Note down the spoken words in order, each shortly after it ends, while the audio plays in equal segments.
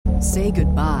Say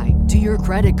goodbye to your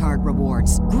credit card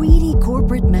rewards. Greedy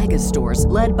corporate mega stores,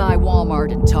 led by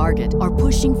Walmart and Target, are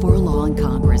pushing for a law in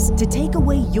Congress to take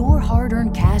away your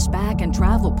hard-earned cash back and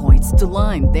travel points to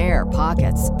line their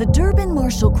pockets. The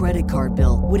Durbin-Marshall credit card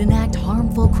bill would enact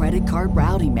harmful credit card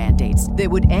routing mandates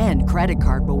that would end credit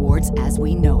card rewards as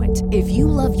we know it. If you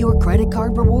love your credit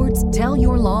card rewards, tell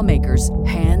your lawmakers,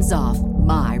 hands off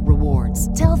my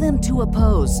rewards. Tell them to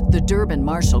oppose the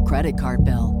Durbin-Marshall credit card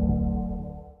bill.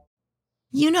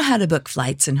 You know how to book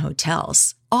flights and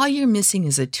hotels. All you're missing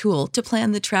is a tool to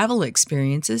plan the travel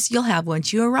experiences you'll have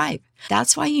once you arrive.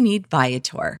 That's why you need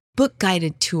Viator. Book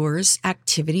guided tours,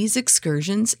 activities,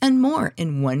 excursions, and more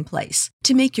in one place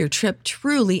to make your trip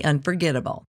truly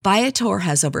unforgettable. Viator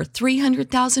has over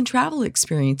 300,000 travel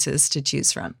experiences to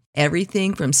choose from.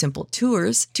 Everything from simple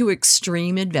tours to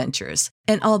extreme adventures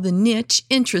and all the niche,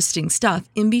 interesting stuff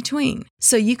in between.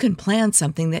 So you can plan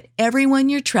something that everyone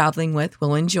you're traveling with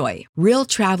will enjoy. Real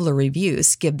traveler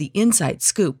reviews give the inside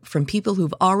scoop from people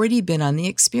who've already been on the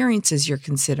experiences you're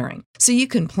considering. So you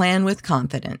can plan with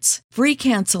confidence. Free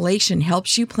cancellation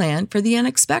helps you plan for the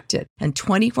unexpected. And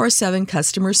 24/7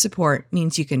 customer support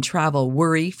means you can travel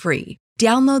worry-free.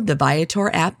 Download the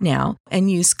Viator app now and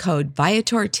use code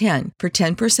Viator10 for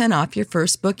 10% off your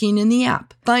first booking in the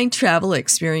app. Find travel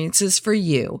experiences for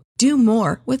you. Do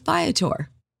more with Viator.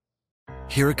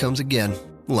 Here it comes again.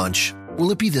 Lunch.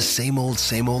 Will it be the same old,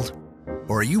 same old?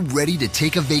 Or are you ready to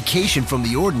take a vacation from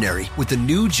the ordinary with the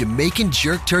new Jamaican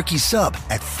Jerk Turkey Sub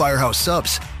at Firehouse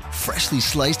Subs? Freshly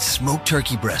sliced smoked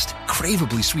turkey breast,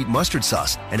 craveably sweet mustard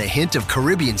sauce, and a hint of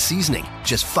Caribbean seasoning.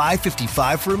 Just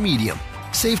 $5.55 for a medium.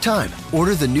 Save time.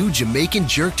 Order the new Jamaican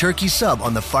Jerk Turkey Sub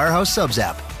on the Firehouse Subs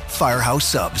app. Firehouse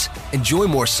Subs. Enjoy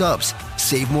more subs.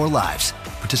 Save more lives.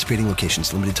 Participating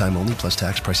locations. Limited time only, plus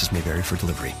tax. Prices may vary for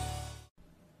delivery.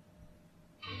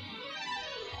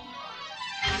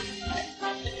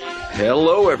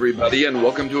 Hello, everybody, and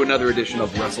welcome to another edition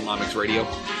of WrestleNomics Radio.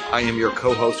 I am your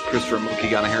co-host, Christopher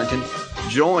Mukigana Harrington,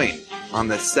 joined on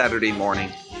this Saturday morning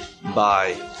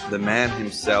by the man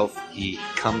himself. He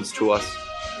comes to us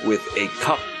with a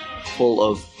cup full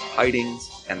of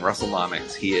tidings and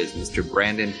WrestleNomics. He is Mr.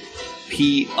 Brandon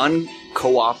P.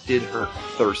 Unco-opted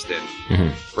Thurston.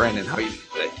 Mm-hmm. Brandon, how are you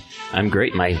today? I'm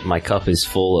great. My cup is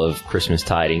full of Christmas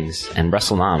tidings and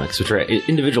WrestleNomics, which are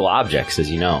individual objects, as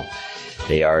you know.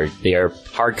 They are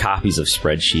hard copies of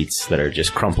spreadsheets that are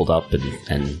just crumpled up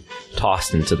and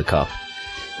tossed into the cup.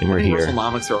 And we're here.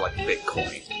 WrestleNomics are like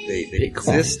Bitcoin. They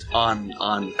exist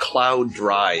on cloud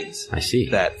drives. I see.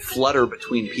 That flutter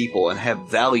between people and have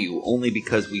value only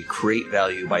because we create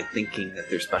value by thinking that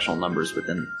there's special numbers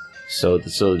within them. So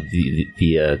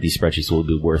these spreadsheets will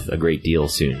be worth a great deal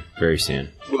soon, very soon.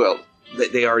 Well,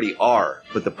 they already are,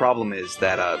 but the problem is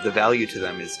that the value to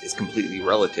them is completely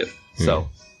relative. So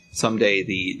someday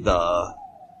the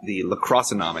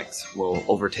Lacrosseonomics will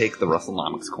overtake the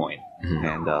WrestleNomics coin,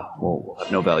 and will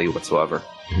have no value whatsoever.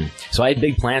 So I had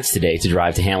big plans today to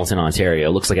drive to Hamilton,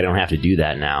 Ontario. Looks like I don't have to do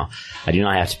that now. I do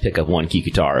not have to pick up one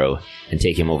Kikutaro and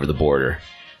take him over the border.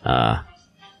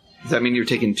 Does that mean you're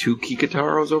taking 2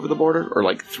 Kikutaros over the border, or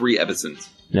like 3 Evisons?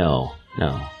 No.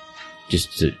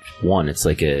 Just one. It's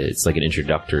like an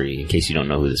introductory, in case you don't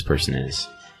know who this person is.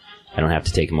 I don't have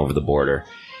to take him over the border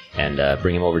and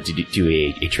bring him over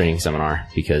to a training seminar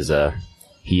because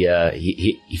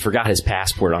he forgot his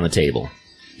passport on the table.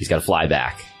 He's got to fly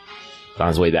back. He's on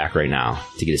his way back right now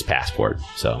to get his passport.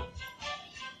 So,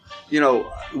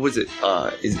 was it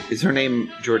is her name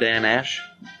Jordan Ash?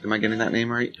 Am I getting that name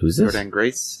right? Who's this? Jordan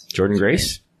Grace. Jordan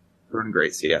Grace. Jordan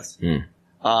Grace. Yes.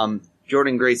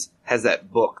 Jordan Grace has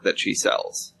that book that she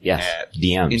sells. Yes. At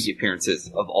DMs. Indie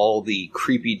appearances of all the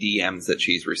creepy DMs that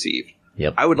she's received.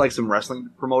 Yep. I would like some wrestling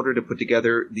promoter to put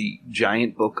together the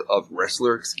giant book of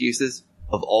wrestler excuses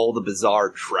of all the bizarre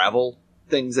travel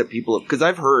things that people have, because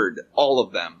I've heard all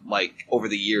of them, like, over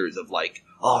the years of like,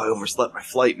 oh, I overslept my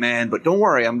flight, man, but don't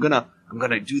worry, I'm gonna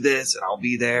do this and I'll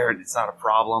be there and it's not a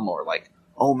problem. Or like,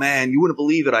 oh man, you wouldn't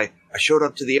believe it, I showed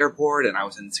up to the airport and I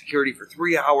was in security for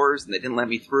 3 hours and they didn't let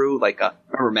me through. Like,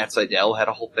 remember Matt Sydal had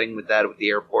a whole thing with that with the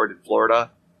airport in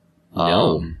Florida?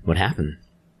 No. What happened?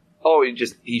 Oh,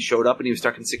 he showed up and he was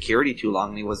stuck in security too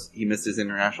long and he missed his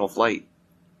international flight.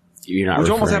 Which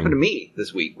almost happened to me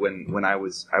this week when I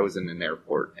was in an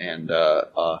airport. And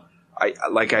I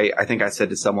think I said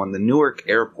to someone, the Newark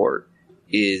airport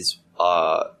is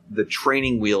the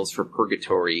training wheels for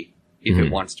purgatory if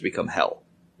it wants to become hell.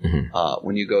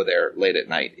 When you go there late at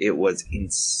night, it was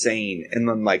insane. And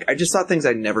then I just saw things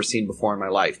I'd never seen before in my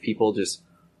life. People just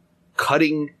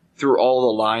cutting through all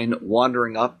the line,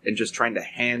 wandering up and just trying to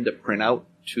hand a printout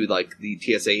to the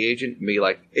TSA agent and be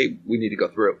like, hey, we need to go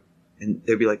through. And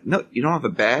they'd be like, no, you don't have a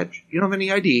badge? You don't have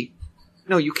any ID?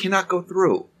 No, you cannot go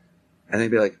through. And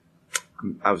they'd be like,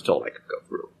 I was told I could go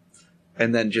through.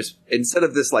 And then just, instead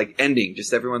of this like ending,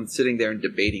 just everyone sitting there and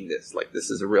debating this, like this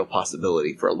is a real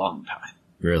possibility for a long time.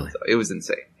 Really? So it was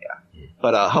insane, yeah.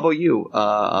 But how about you?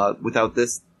 Without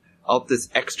this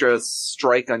extra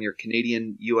strike on your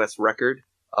Canadian-U.S. record,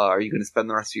 are you going to spend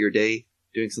the rest of your day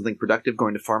doing something productive,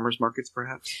 going to farmers markets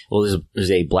perhaps? Well,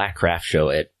 there's a Black Craft show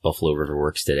at Buffalo River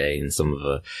Works today, and some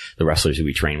of the wrestlers who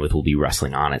we train with will be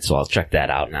wrestling on it. So I'll check that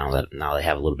out now they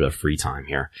have a little bit of free time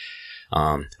here.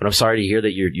 But I'm sorry to hear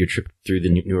that your trip through the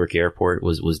Newark airport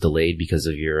was delayed because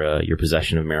of your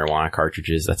possession of marijuana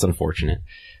cartridges. That's unfortunate.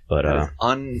 But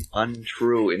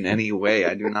untrue in any way.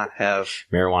 I do not have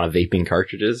marijuana vaping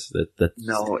cartridges.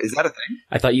 No, is that a thing?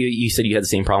 I thought you said you had the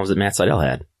same problems that Matt Seidel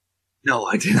had. No,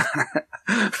 I did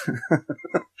not.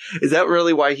 Is that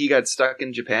really why he got stuck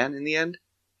in Japan in the end?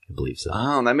 I believe so.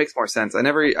 Oh, that makes more sense. I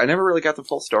never really got the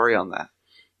full story on that.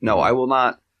 No, I will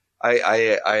not.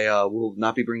 I will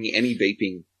not be bringing any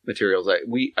vaping materials. I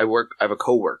have a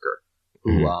coworker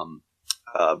who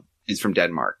is from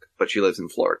Denmark, but she lives in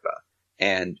Florida,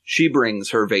 and she brings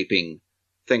her vaping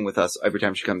thing with us every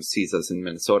time she comes sees us in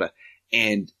Minnesota.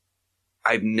 And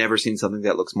I've never seen something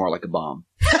that looks more like a bomb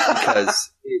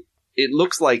because it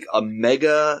looks like a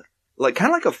mega, like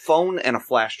kind of like a phone and a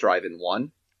flash drive in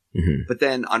one. Mm-hmm. But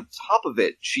then on top of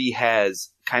it, she has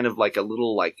kind of like a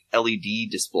little like LED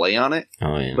display on it.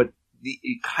 Oh, yeah. But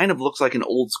it kind of looks like an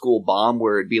old school bomb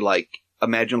where it'd be like,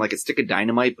 imagine like a stick of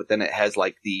dynamite, but then it has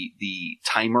like the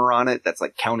timer on it that's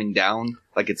like counting down,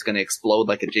 like it's going to explode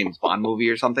like a James Bond movie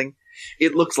or something.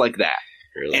 It looks like that.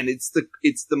 Really? And it's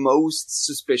the most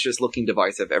suspicious looking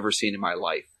device I've ever seen in my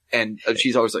life. And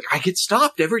she's always like, I get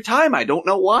stopped every time. I don't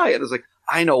know why. And I was like,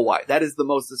 I know why. That is the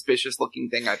most suspicious looking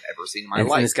thing I've ever seen in my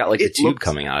life. And it's got like a tube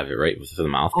coming out of it, right? For the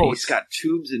mouthpiece. Oh, it's got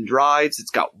tubes and drives.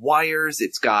 It's got wires.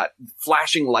 It's got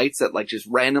flashing lights that like just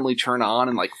randomly turn on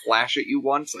and like flash at you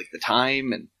once, like the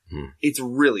time. And it's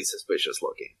really suspicious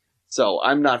looking. So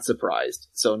I'm not surprised.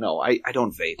 So no, I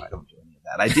don't vape. I don't do any of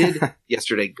that. I did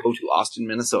yesterday go to Austin,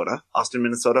 Minnesota. Austin,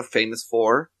 Minnesota, famous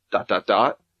for ... I have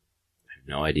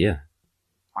no idea.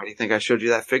 Why do you think I showed you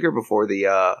that figure before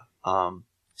the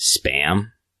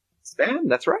Spam? Spam,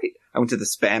 that's right. I went to the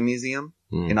Spam Museum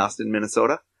in Austin,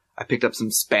 Minnesota. I picked up some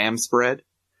Spam spread.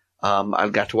 I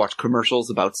got to watch commercials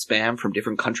about Spam from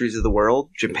different countries of the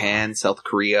world. Japan, South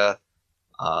Korea,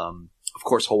 of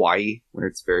course Hawaii, where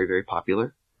it's very, very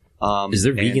popular. Is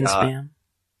there vegan Spam?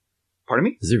 Pardon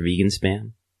me? Is there vegan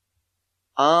Spam?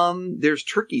 There's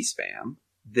turkey Spam.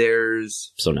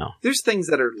 There's things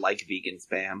that are like vegan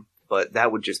Spam. But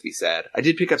that would just be sad. I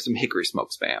did pick up some hickory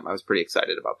smoked Spam. I was pretty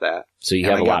excited about that. So you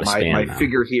have a lot of Spam my now.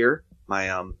 Figure here,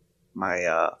 that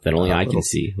only I can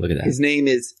see. Look at that. His name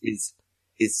is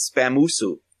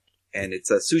Spamusu, and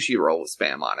it's a sushi roll with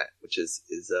Spam on it, which is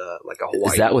like a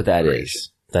Hawaii. Is that what that creation.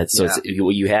 is? That's so. Yeah.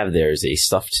 What you have there is a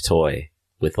stuffed toy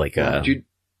with like with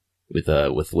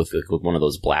one of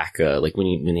those black like when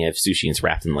you have sushi and it's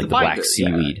wrapped in like the black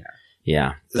seaweed.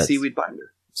 Yeah, the seaweed binder.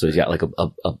 So he's got like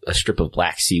a strip of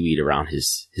black seaweed around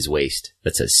his waist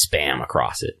that says Spam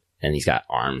across it. And he's got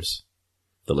arms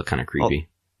that look kind of creepy.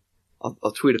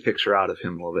 I'll tweet a picture out of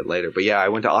him a little bit later. But yeah, I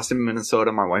went to Austin,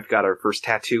 Minnesota. My wife got her first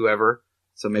tattoo ever.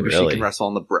 So maybe she can wrestle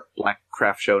on the Black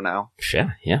Craft show now.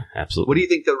 Yeah, absolutely. What do you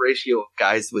think the ratio of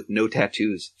guys with no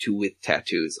tattoos to with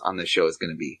tattoos on this show is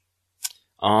going to be?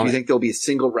 Do you think there'll be a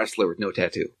single wrestler with no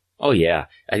tattoo? Oh, yeah.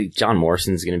 I think John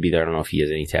Morrison's going to be there. I don't know if he has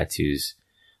any tattoos.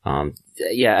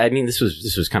 Yeah, I mean, this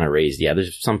was kind of raised. Yeah,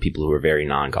 there's some people who are very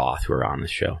non-goth who are on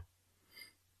this show.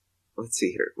 Let's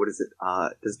see here. What is it?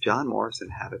 Does John Morrison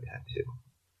have a tattoo?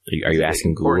 Are you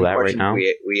asking Google that right now?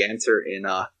 We answer in,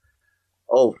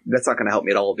 that's not going to help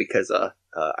me at all because,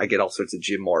 I get all sorts of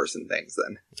Jim Morrison things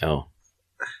then. Oh.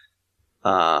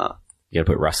 You gotta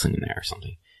put wrestling in there or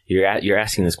something. You're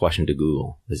asking this question to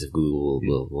Google, as if Google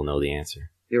will know the answer.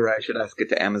 You're right. I should ask it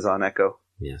to Amazon Echo.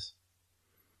 Yes.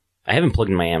 I haven't plugged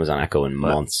in my Amazon Echo in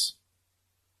months.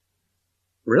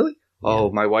 Really? Yeah.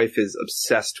 Oh, my wife is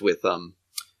obsessed with, my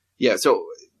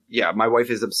wife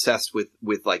is obsessed with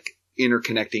like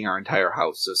interconnecting our entire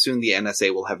house. So soon the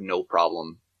NSA will have no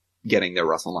problem getting their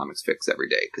WrestleNomics fix every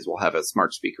day because we'll have a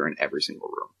smart speaker in every single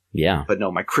room. Yeah. But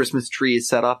no, my Christmas tree is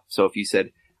set up. So if you said,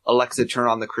 Alexa, turn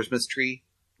on the Christmas tree,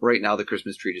 right now the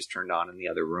Christmas tree just turned on in the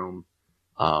other room.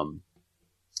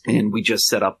 And we just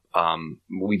set up,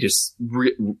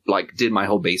 did my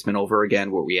whole basement over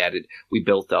again where we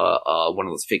built one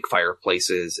of those fake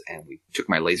fireplaces and we took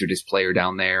my Laserdisc player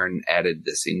down there and added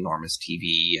this enormous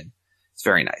TV and it's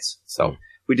very nice. So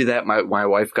we did that. My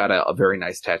wife got a very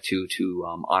nice tattoo to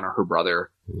honor her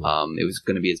brother. It was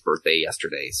going to be his birthday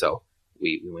yesterday, so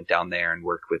we went down there and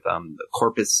worked with the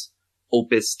Corpus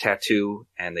Opus Tattoo,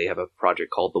 and they have a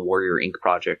project called the Warrior Ink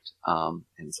Project.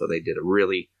 And so they did a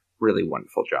really, really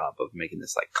wonderful job of making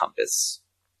this like compass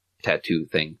tattoo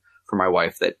thing for my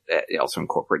wife that also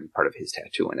incorporated part of his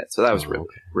tattoo in it. So that was really,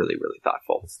 really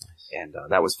thoughtful. That's nice. And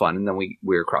that was fun. And then we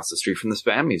were across the street from the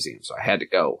Spam Museum, so I had to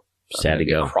go. Just had to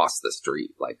go across the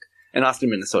street. Like, and Austin,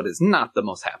 Minnesota is not the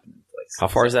most happening place. How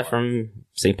far is that from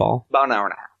St. Paul? About an hour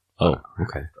and a half. Oh,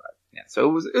 okay. Yeah, so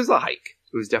it was a hike.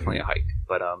 It was definitely a hike,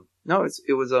 but no,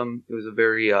 it was a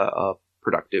very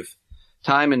productive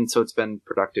time, and so it's been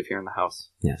productive here in the house.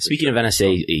 Yeah. Speaking of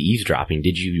NSA eavesdropping,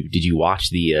 did you watch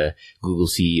the Google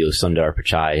CEO Sundar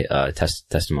Pichai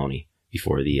testimony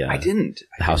before the I didn't.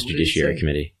 The House Judiciary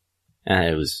Committee?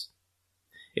 It was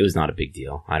not a big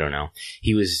deal. I don't know.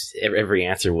 He was every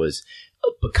answer was,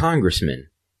 but Congressman,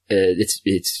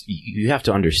 it's you have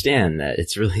to understand that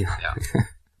it's really not. Yeah.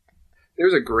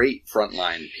 There's a great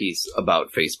Frontline piece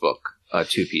about Facebook, a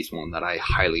 2-piece one that I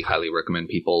highly, highly recommend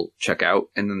people check out.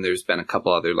 And then there's been a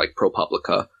couple other like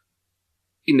ProPublica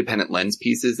independent lens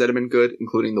pieces that have been good,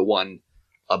 including the one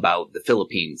about the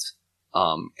Philippines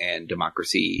and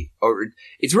democracy. Or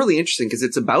it's really interesting because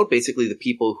it's about basically the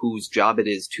people whose job it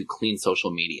is to clean social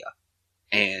media.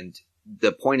 And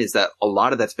the point is that a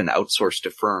lot of that's been outsourced to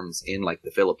firms in like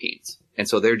the Philippines. And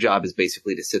so their job is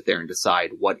basically to sit there and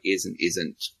decide what is and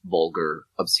isn't vulgar,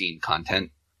 obscene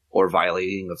content or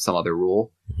violating of some other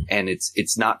rule. And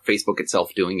it's not Facebook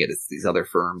itself doing it. It's these other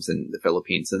firms in the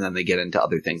Philippines. And then they get into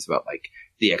other things about like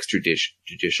the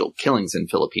extrajudicial killings in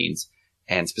Philippines,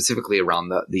 and specifically around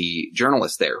the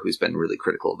journalist there who's been really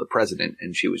critical of the president.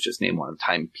 And she was just named one of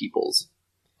Times People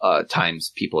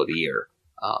of the Year.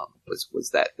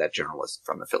 Was that journalist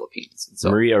from the Philippines. And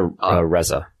so, Maria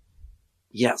Reza.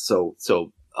 Yeah. So,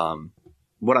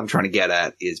 what I'm trying to get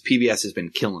at is PBS has been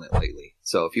killing it lately.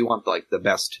 So if you want like the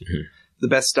best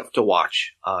stuff to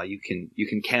watch, you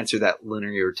can cancel that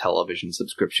linear television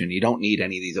subscription. You don't need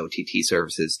any of these OTT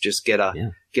services. Just get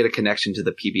a connection to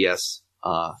the PBS,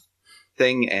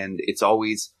 thing. And it's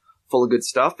always full of good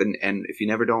stuff. And if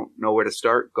you don't know where to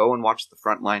start, go and watch the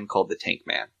Frontline called The Tank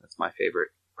Man. That's my favorite,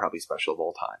 probably special of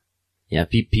all time. Yeah,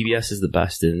 PBS is the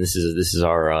best, and this is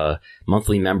our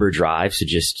monthly member drive. So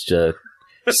just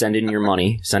send in your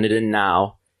money, send it in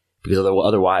now, because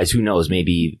otherwise, who knows?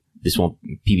 Maybe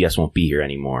PBS won't be here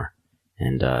anymore,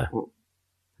 and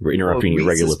we're interrupting your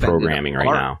regular programming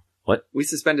right now. What? We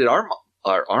suspended our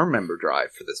member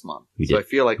drive for this month, so I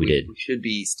feel like we should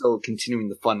be still continuing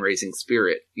the fundraising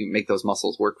spirit. You make those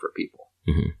muscles work for people.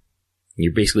 Mm-hmm.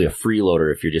 You're basically a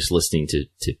freeloader if you're just listening to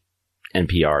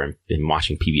NPR and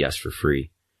watching PBS for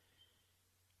free.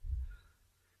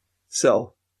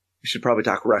 So we should probably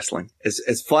talk wrestling.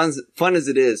 As fun as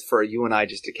it is for you and I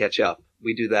just to catch up,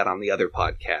 we do that on the other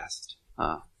podcast.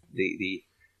 Did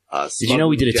you know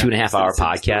we did a 2.5 hour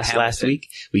podcast last week?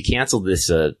 We canceled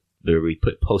this. We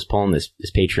postponed this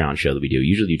Patreon show that we do. We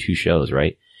usually do 2 shows,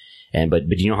 right? But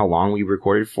do you know how long we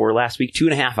recorded for last week?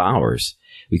 2.5 hours.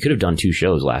 We could have done 2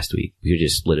 shows last week. We could have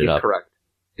just split it up.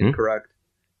 Incorrect.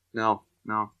 No.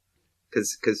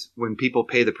 Because when people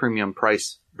pay the premium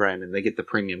price, Brandon, they get the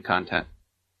premium content.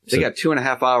 They got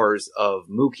 2.5 hours of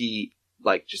Mookie,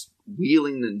 like just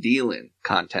wheeling and dealing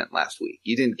content last week.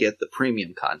 You didn't get the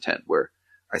premium content where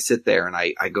I sit there and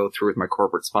I go through with my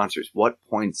corporate sponsors. What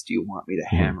points do you want me to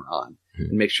hammer on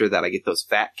and make sure that I get those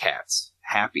fat cats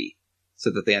happy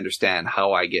so that they understand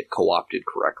how I get co-opted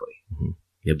correctly? Mm-hmm.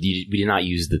 Yeah, we did not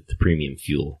use the premium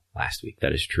fuel last week.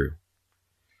 That is true.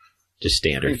 Just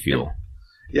standard fuel.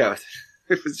 Yeah,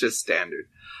 it was just standard.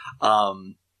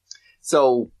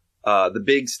 So the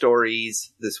big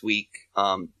stories this week,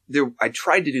 I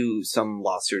tried to do some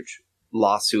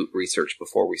lawsuit research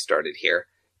before we started here,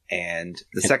 and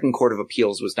the Second Court of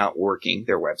Appeals was not working,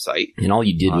 their website. And all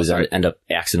you did was end up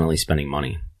accidentally spending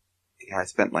money. Yeah, I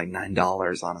spent like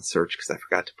 $9 on a search because I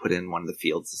forgot to put in one of the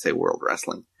fields to say World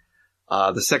Wrestling.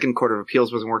 The Second Court of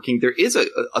Appeals wasn't working. There is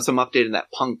some update in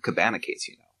that Punk Cabana case,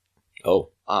 you know.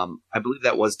 Oh. I believe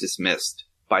that was dismissed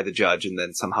by the judge and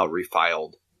then somehow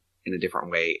refiled in a different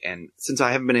way. And since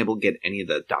I haven't been able to get any of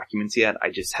the documents yet,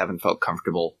 I just haven't felt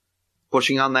comfortable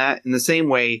pushing on that. In the same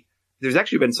way, there's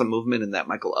actually been some movement in that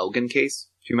Michael Elgin case.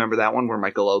 Do you remember that one where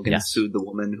Michael Elgin sued the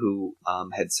woman who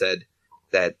had said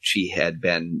that she had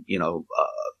been,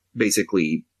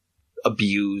 basically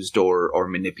abused or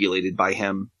manipulated by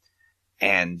him?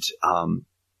 And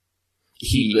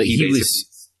he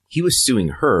was suing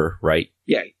her, right?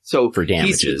 Yeah. So for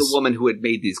damages. He sued the woman who had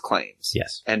made these claims.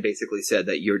 Yes. And basically said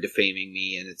that you're defaming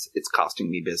me and it's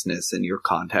costing me business and you're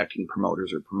contacting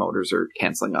promoters are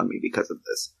canceling on me because of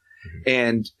this. Mm-hmm.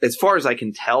 And as far as I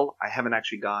can tell, I haven't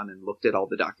actually gone and looked at all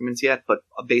the documents yet, but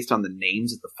based on the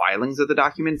names of the filings of the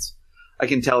documents, I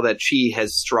can tell that she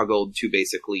has struggled to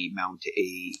basically mount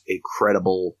a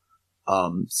credible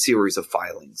series of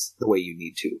filings the way you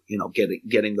need to,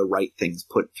 getting the right things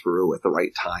put through at the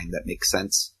right time that makes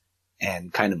sense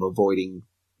and kind of avoiding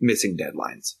missing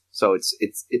deadlines. So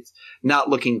it's not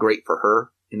looking great for her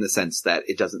in the sense that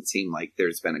it doesn't seem like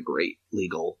there's been a great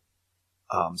legal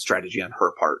strategy on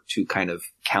her part to kind of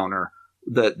counter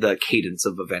the cadence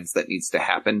of events that needs to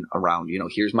happen around,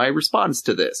 here's my response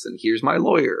to this and here's my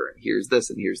lawyer and here's this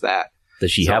and here's that.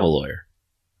 Does she have a lawyer?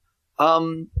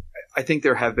 I think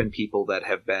there have been people that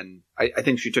have been, I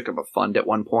think she took up a fund at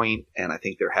one point and I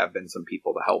think there have been some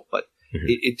people to help, but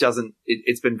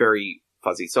it's been very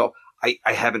fuzzy. So I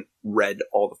haven't read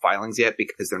all the filings yet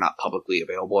because they're not publicly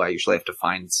available. I usually have to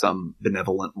find some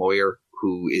benevolent lawyer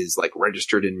who is like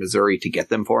registered in Missouri to get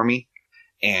them for me.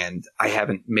 And I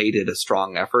haven't made it a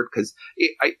strong effort because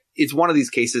it's one of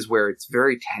these cases where it's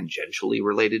very tangentially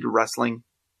related to wrestling.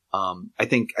 I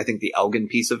think the Elgin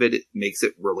piece of it makes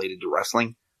it related to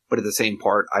wrestling, but at the same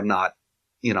part, I'm not,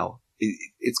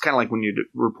 it's kind of like when you're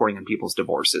reporting on people's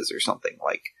divorces or something.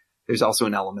 Like there's also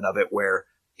an element of it where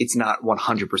it's not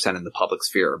 100% in the public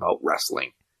sphere about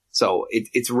wrestling. So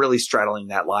it's really straddling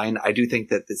that line. I do think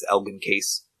that this Elgin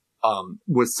case,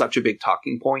 was such a big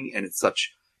talking point and it's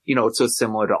such, it's so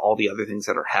similar to all the other things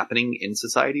that are happening in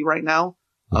society right now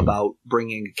about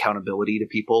bringing accountability to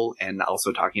people and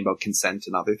also talking about consent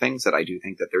and other things that I do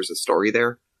think that there's a story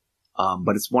there.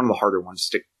 But it's one of the harder ones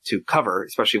to cover,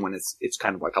 especially when it's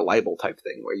kind of like a libel type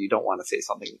thing where you don't want to say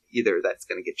something either that's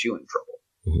going to get you in trouble.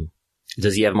 Mm-hmm.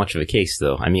 Does he have much of a case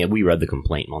though? I mean, we read the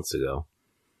complaint months ago.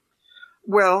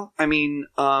 Well, I mean,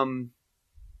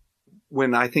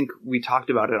 when I think we talked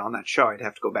about it on that show, I'd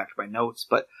have to go back to my notes,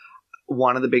 but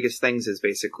one of the biggest things is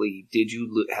basically, did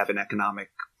you have an economic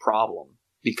problem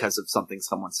because of something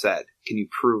someone said? Can you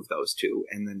prove those two?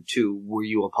 And then two, were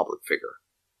you a public figure?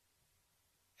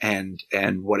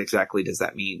 And what exactly does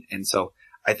that mean? And so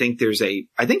I think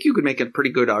I think you could make a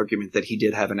pretty good argument that he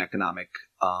did have an economic,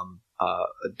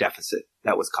 deficit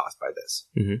that was caused by this.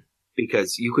 Mm-hmm.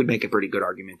 Because you could make a pretty good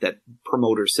argument that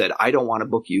promoters said, I don't want to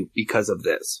book you because of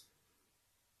this.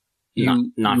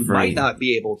 You might not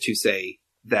be able to say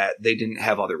that they didn't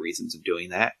have other reasons of doing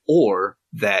that or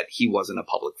that he wasn't a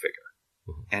public figure.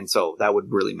 Mm-hmm. And so that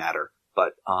would really matter.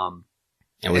 But, and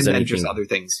then just other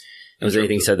things. Was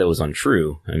anything said that was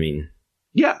untrue? I mean,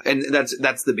 yeah. And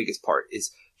that's the biggest part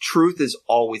is truth is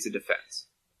always a defense.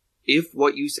 If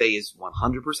what you say is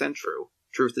 100% true,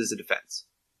 truth is a defense.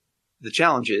 The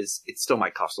challenge is it still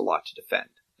might cost a lot to defend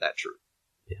that truth.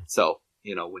 Yeah. So,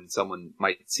 when someone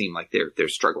might seem like they're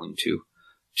struggling to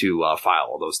file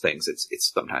all those things,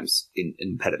 it's sometimes an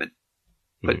impediment.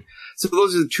 But so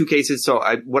those are the two cases. So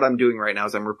what I'm doing right now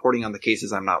is I'm reporting on the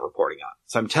cases I'm not reporting on.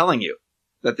 So I'm telling you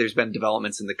that there's been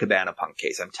developments in the Cabana Punk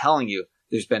case. I'm telling you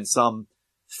there's been some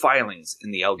filings in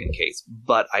the Elgin case,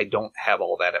 but I don't have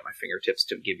all that at my fingertips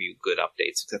to give you good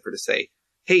updates, except for to say,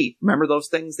 hey, remember those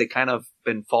things? They kind of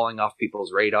been falling off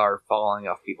people's radar, falling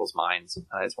off people's minds.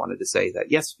 I just wanted to say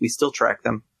that, yes, we still track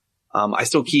them. I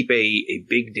still keep a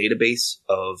big database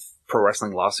of pro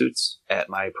wrestling lawsuits at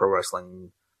my pro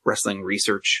wrestling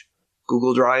research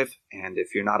Google Drive. And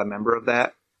if you're not a member of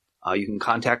that, you can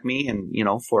contact me and,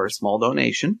 for a small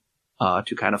donation,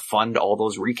 to kind of fund all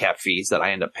those recap fees that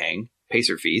I end up paying,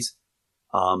 Pacer fees.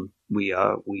 We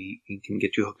can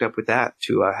get you hooked up with that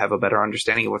to have a better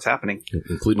understanding of what's happening,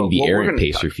 including the errant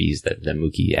Pacer fees that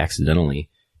Mookie accidentally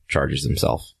charges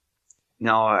himself.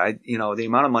 No, the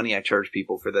amount of money I charge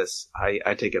people for this,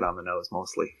 I take it on the nose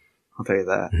mostly. I'll tell you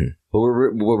that. Mm-hmm. But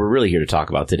what we're really here to talk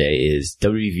about today is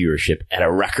WWE viewership at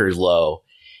a record low,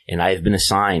 and I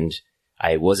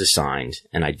was assigned,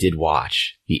 and I did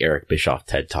watch the Eric Bischoff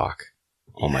TED Talk.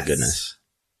 Oh my goodness!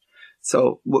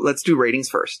 So let's do ratings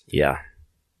first. Yeah.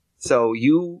 So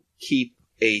you keep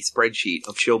a spreadsheet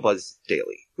of Chillbuzz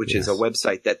Daily, which is a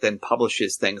website that then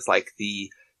publishes things like the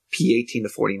P18 to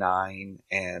 49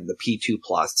 and the P2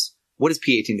 plus. What does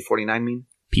P18 to 49 mean?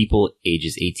 People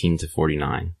ages 18 to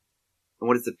 49. And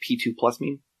what does the P2 plus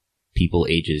mean? People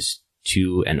ages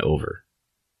 2 and over.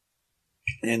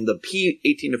 And the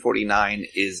P18 to 49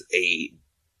 is a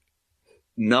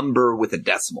number with a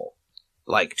decimal,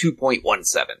 like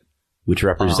 2.17. Which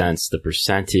represents the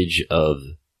percentage of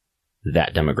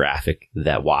that demographic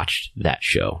that watched that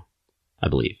show, I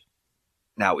believe.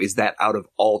 Now, is that out of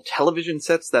all television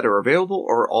sets that are available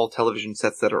or all television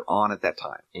sets that are on at that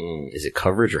time? Is it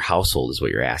coverage or household is what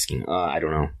you're asking? I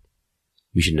don't know.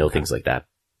 We should know things like that.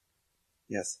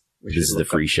 Yes. This is the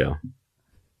free show.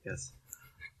 Yes.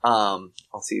 I'll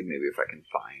see maybe if I can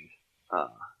find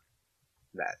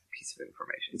that piece of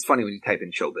information. It's funny when you type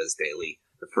in Showbiz Daily,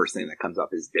 the first thing that comes up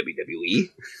is WWE.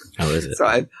 Oh, is it? So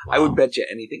I would bet you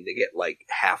anything to get like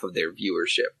half of their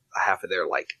viewership, half of their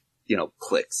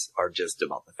clicks are just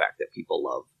about the fact that people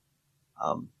love.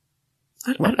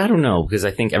 I don't know, because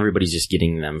I think everybody's just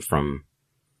getting them from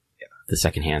the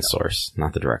secondhand source,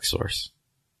 not the direct source.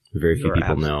 Very few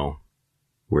people know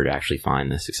where to actually find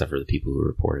this, except for the people who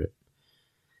report it.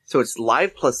 So it's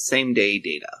live plus same day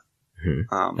data.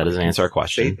 Mm-hmm. That doesn't answer our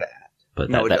question.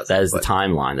 But that is the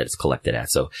timeline that it's collected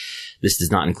at. So this does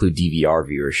not include DVR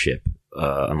viewership,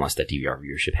 unless that DVR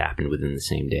viewership happened within the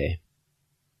same day.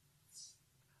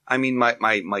 I mean,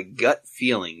 my gut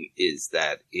feeling is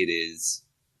that it is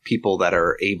people that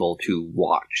are able to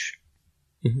watch.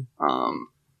 Mm-hmm.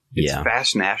 It's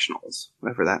Fast Nationals,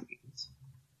 whatever that means.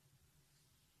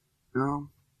 No,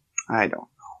 I don't know.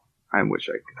 I wish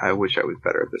I was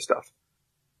better at this stuff.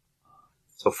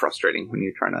 So frustrating when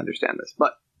you're trying to understand this.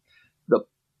 But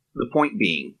the point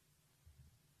being,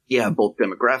 both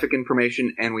demographic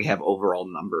information and we have overall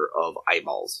number of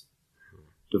eyeballs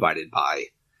divided by.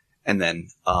 And then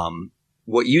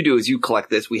what you do is you collect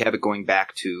this. We have it going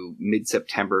back to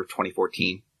mid-September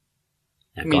 2014.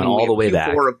 Gone all the way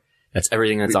back. That's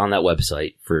everything that's on that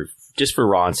website for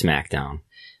Raw and SmackDown.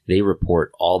 They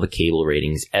report all the cable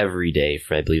ratings every day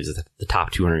for, I believe, the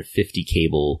top 250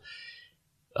 cable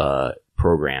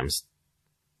programs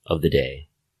of the day.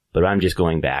 But I'm just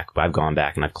going back. I've gone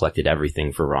back and I've collected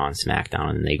everything for Raw and SmackDown,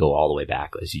 and they go all the way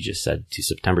back, as you just said, to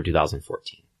September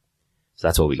 2014. So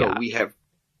that's what we got. We have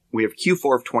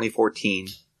Q4 of 2014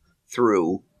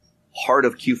 through part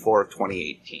of Q4 of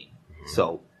 2018.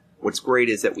 So what's great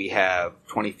is that we have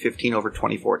 2015 over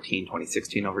 2014,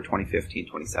 2016 over 2015,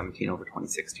 2017 over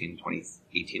 2016,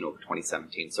 2018 over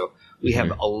 2017. So we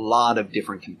have a lot of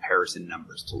different comparison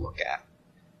numbers to look at.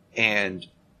 And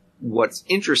what's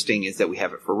interesting is that we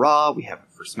have it for Raw, we have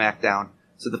it for SmackDown.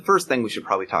 So the first thing we should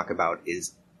probably talk about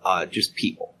is just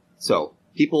people. So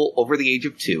people over the age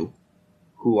of 2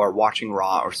 who are watching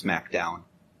Raw or SmackDown,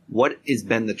 what has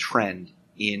been the trend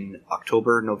in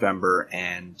October, November,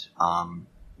 and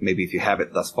maybe if you have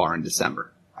it thus far in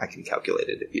December? I can calculate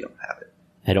it if you don't have it.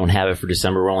 I don't have it for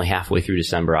December. We're only halfway through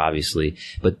December, obviously.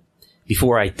 But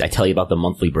before I tell you about the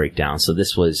monthly breakdown, so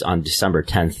this was on December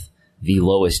 10th, the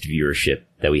lowest viewership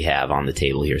that we have on the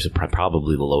table here. So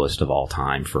probably the lowest of all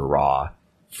time for Raw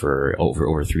for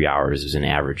over 3 hours. It was an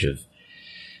average of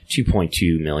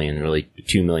 2.2 million, really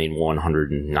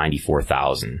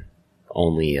 2,194,000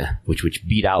 only, which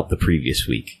beat out the previous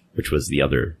week, which was the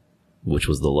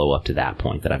low up to that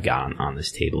point that I've got on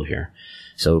this table here.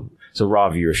 So Raw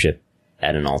viewership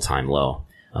at an all-time low,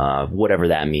 whatever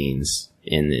that means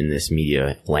in this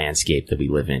media landscape that we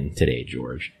live in today,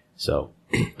 George. So,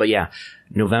 but yeah,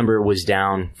 November was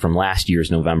down from last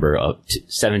year's November up to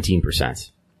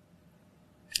 17%.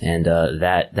 And,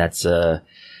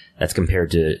 that's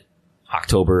compared to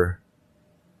October,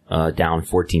 down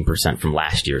 14% from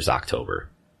last year's October.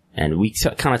 And we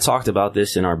kind of talked about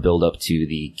this in our build up to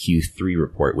the Q3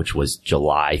 report, which was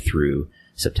July through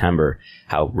September,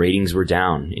 how ratings were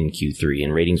down in Q3,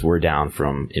 and ratings were down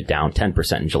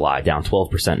 10% in July, down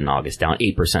 12% in August, down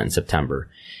 8% in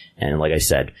September. And like I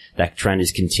said, that trend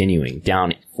is continuing,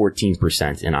 down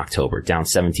 14% in October, down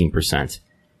 17%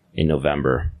 in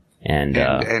November. And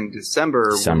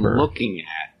December, we're looking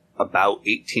at about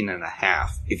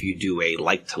 18.5 if you do a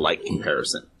like-to-like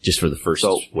comparison. Just for the first,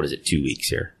 2 weeks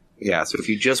here? Yeah, so if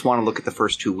you just want to look at the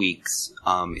first 2 weeks,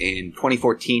 in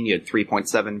 2014 you had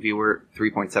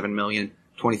 3.7 million.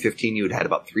 2015 you had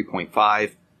about 3.5.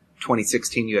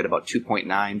 2016 you had about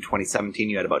 2.9. 2017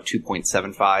 you had about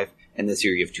 2.75. And this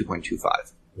year you have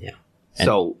 2.25. Yeah.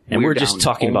 And we're just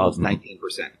talking about 19%.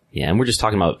 Yeah, and we're just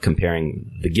talking about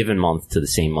comparing the given month to the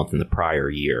same month in the prior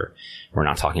year. We're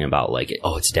not talking about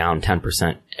it's down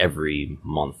 10% every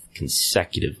month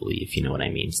consecutively, if you know what I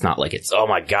mean. It's not like it's, oh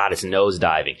my God, it's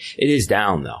nosediving. It is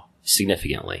down, though,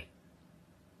 significantly.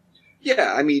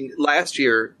 Yeah, I mean, last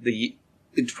year, in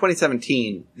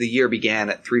 2017, the year began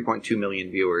at 3.2 million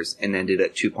viewers and ended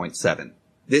at 2.7.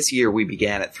 This year, we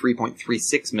began at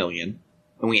 3.36 million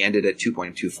and we ended at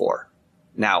 2.24.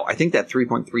 Now, I think that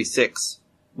 3.36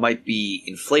 might be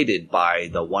inflated by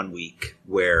the 1 week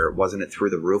where wasn't it through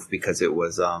the roof because it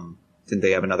was didn't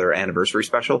they have another anniversary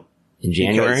special in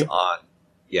January?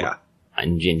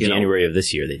 In January of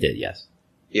this year they did, yes.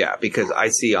 Yeah, because I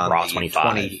see on Raw the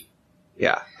 25.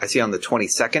 I see on the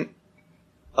 22nd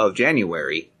of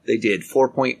January, they did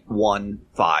 4.15,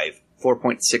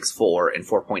 4.64, and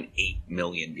 4.8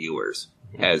 million viewers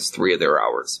as 3 of their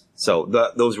hours. So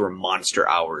those were monster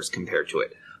hours compared to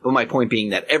it. But my point being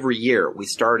that every year we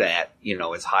start at,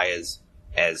 as high as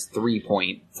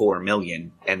 3.4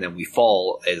 million, and then we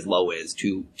fall as low as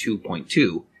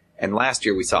 2.2. And last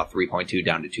year we saw 3.2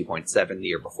 down to 2.7. The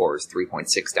year before was 3.6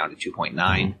 down to 2.9.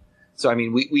 Mm-hmm. So, I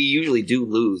mean, we usually do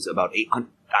lose about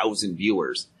 800,000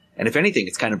 viewers. And if anything,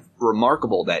 it's kind of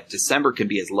remarkable that December can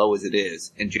be as low as it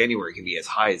is and January can be as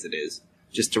high as it is,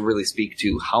 just to really speak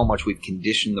to how much we've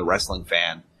conditioned the wrestling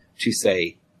fan to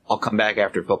say, I'll come back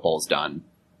after football's done,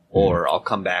 or I'll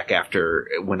come back after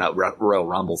when Royal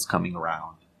Rumble's coming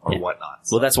around, or whatnot.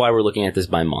 So. Well, that's why we're looking at this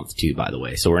by month, too, by the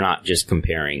way. So we're not just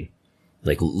comparing,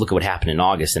 like, look at what happened in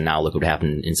August and now look what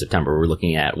happened in September. We're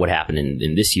looking at what happened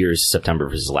in this year's September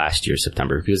versus last year's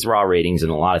September, because Raw ratings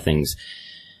and a lot of things,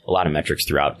 a lot of metrics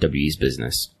throughout WWE's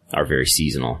business are very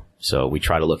seasonal. So we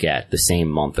try to look at the same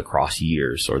month across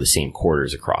years or the same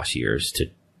quarters across years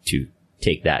to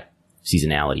take that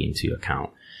seasonality into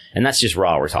account. And that's just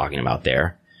Raw we're talking about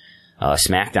there.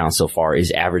 SmackDown so far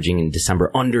is averaging in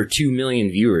December under 2 million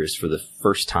viewers for the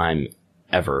first time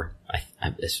ever.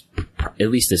 At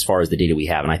least as far as the data we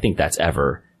have. And I think that's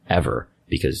ever,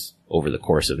 because over the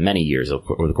course of many years,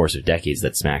 over the course of decades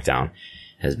that SmackDown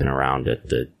has been around,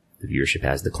 the viewership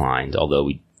has declined. Although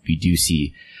we do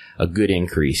see a good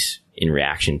increase in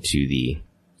reaction to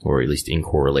or at least in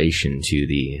correlation to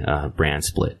the brand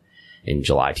split in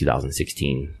July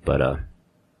 2016. But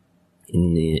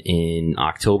in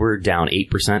October, down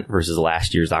 8% versus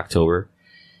last year's October,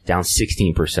 down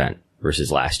 16%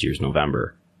 versus last year's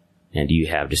November. And do you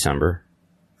have December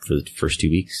for the first 2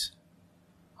 weeks?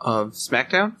 Of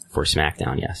SmackDown? For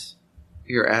SmackDown, yes.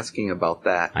 You're asking about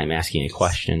that. I'm asking a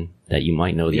question that you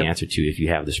might know the answer to if you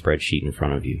have the spreadsheet in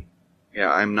front of you.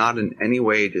 Yeah, I'm not in any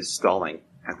way just stalling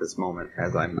at this moment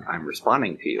as I'm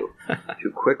responding to you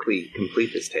to quickly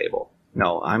complete this table.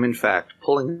 No, I'm in fact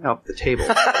pulling up the table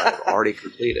that I've already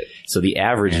completed. So the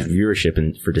average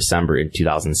viewership for December in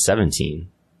 2017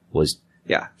 was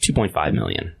 2.5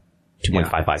 million.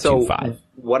 2.5525. So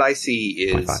what I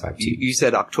see is, you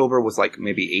said October was like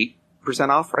maybe 8%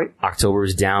 off, right? October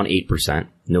was down 8%.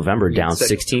 November down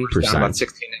 16%. Down about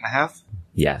 16.5%?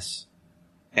 Yes.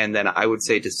 And then I would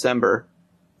say December,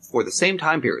 for the same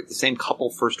time period, the same couple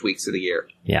first weeks of the year,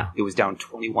 it was down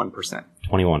 21%.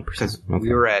 21%. Because we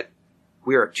were at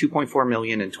 2.4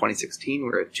 million in 2016, we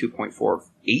were at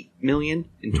 2.48 million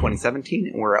in 2017,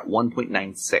 and we're at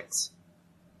 1.96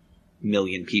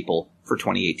 million people for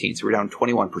 2018. So we're down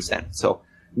 21%. So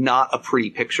not a pretty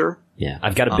picture. Yeah.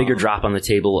 I've got a bigger drop on the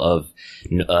table of,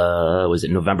 was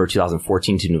it November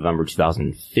 2014 to November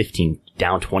 2015,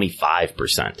 down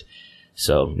 25%.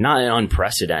 So not an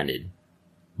unprecedented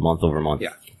month over month.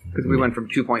 Yeah. Because we went from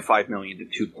 2.5 million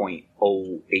to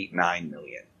 2.089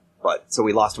 million. But so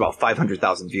we lost about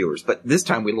 500,000 viewers. But this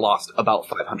time we lost about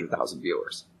 500,000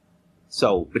 viewers.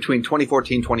 So between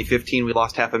 2014, 2015, we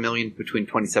lost 500,000. Between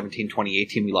 2017,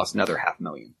 2018, we lost another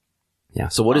 500,000. Yeah.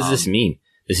 So what does this mean?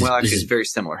 It's very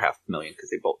similar 500,000 because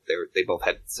they both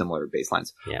had similar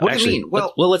baselines. Yeah, what do you mean?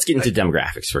 Well, let's get into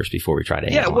demographics first before we try to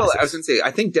analyze this. I was going to say,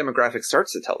 I think demographics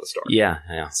starts to tell the story.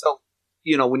 Yeah. So,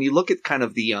 when you look at kind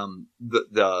of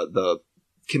the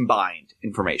combined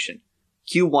information,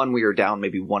 Q1 we were down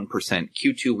maybe 1%,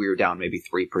 Q2 we were down maybe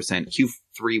 3%,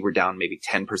 Q3 we're down maybe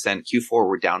 10%, Q4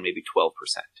 we're down maybe 12%.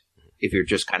 If you're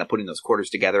just kind of putting those quarters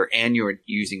together and you're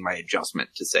using my adjustment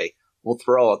to say, we'll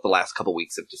throw out the last couple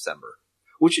weeks of December,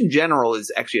 which in general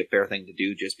is actually a fair thing to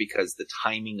do just because the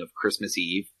timing of Christmas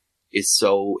Eve is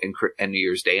so, and New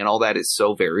Year's Day and all that is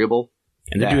so variable.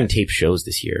 And they're doing tape shows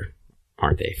this year,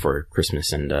 aren't they, for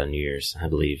Christmas and New Year's, I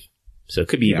believe. So it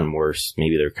could be even worse.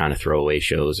 Maybe they're kind of throwaway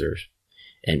shows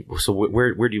and so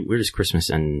where does Christmas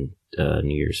and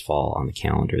New Year's fall on the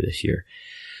calendar this year?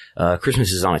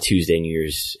 Christmas is on a Tuesday, New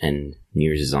Year's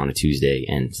is on a Tuesday,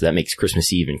 and so that makes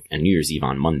Christmas Eve and New Year's Eve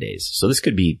on Mondays. So this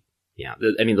could be,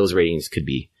 those ratings could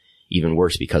be even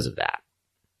worse because of that.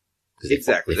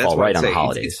 Exactly. They fall right on the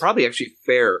holidays. It's probably actually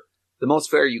fair. The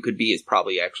most fair you could be is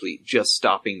probably actually just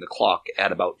stopping the clock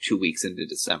at about 2 weeks into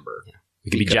December. Yeah. It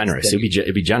could be generous.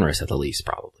 It'd be generous at the least,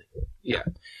 probably. Yeah.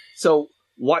 So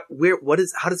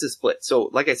how does this split?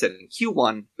 So, like I said, in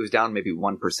Q1, it was down maybe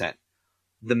 1%.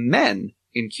 The men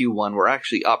in Q1 were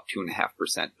actually up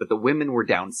 2.5%, but the women were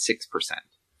down 6%.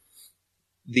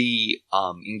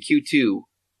 In Q2,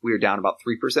 we were down about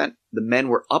 3%. The men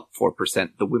were up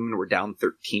 4%. The women were down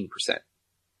 13%. This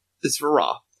is for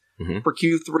Raw. Mm-hmm. For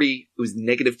Q3, it was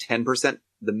negative 10%.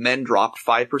 the men dropped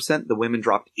 5%, the women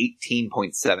dropped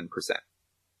 18.7%.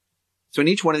 So in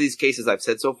each one of these cases I've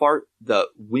said so far, the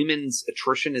women's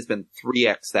attrition has been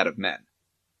 3x that of men.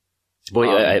 Boy,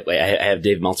 I have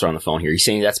Dave Meltzer on the phone here. He's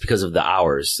saying that's because of the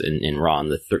hours in Raw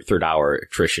and the third hour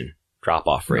attrition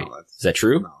drop-off rate. No, is that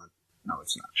true? No,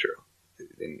 it's not true.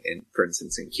 For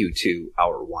instance, in Q2,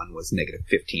 hour 1 was negative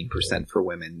 15% for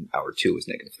women. Hour 2 was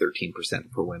negative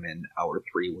 13% for women. Hour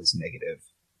 3 was negative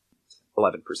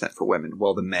 11% for women.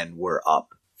 Well, the men were up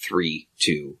 3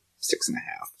 to 6.5.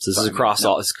 So this is across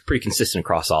all, it's pretty consistent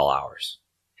across all hours.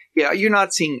 Yeah, you're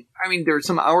not seeing, I mean, there are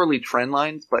some hourly trend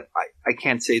lines, but I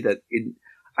can't say that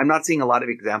I'm not seeing a lot of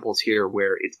examples here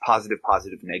where it's positive,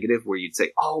 negative, where you'd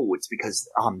say, oh, it's because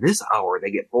on this hour they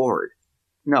get bored.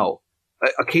 No.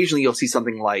 Occasionally you'll see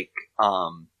something like,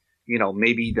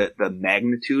 maybe the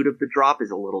magnitude of the drop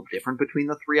is a little different between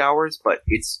the 3 hours, but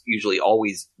it's usually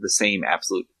always the same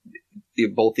absolute,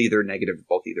 both either negative,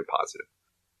 both either positive.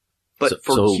 But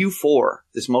for Q4,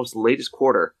 this most latest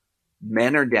quarter,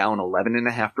 men are down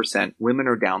 11.5%, women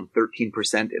are down 13%,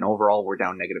 and overall we're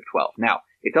down negative 12. Now,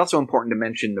 it's also important to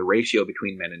mention the ratio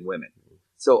between men and women.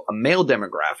 So a male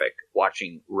demographic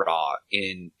watching Raw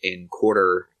in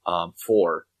quarter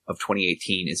 4 of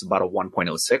 2018 is about a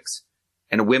 1.06,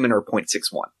 and women are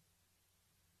 0.61.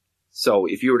 So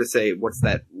if you were to say, what's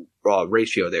that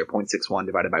ratio there, 0.61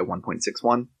 divided by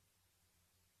 1.61?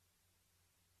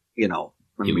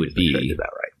 It would be, I did that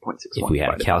right, 0.61. If we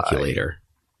had a calculator,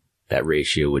 that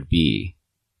ratio would be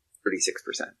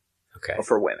 36%. Okay.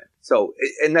 For women. So,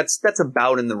 and that's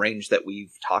about in the range that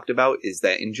we've talked about, is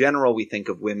that in general, we think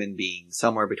of women being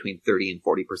somewhere between 30 and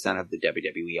 40% of the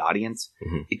WWE audience.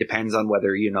 Mm-hmm. It depends on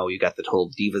whether, you got the total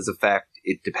divas effect.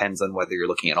 It depends on whether you're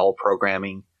looking at all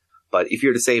programming. But if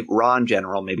you're to say Raw in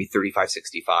general, maybe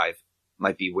 35-65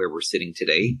 might be where we're sitting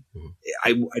today.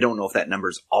 Mm-hmm. I don't know if that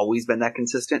number's always been that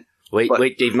consistent.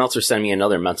 Wait, Dave Meltzer sent me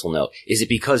another mental note. Is it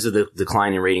because of the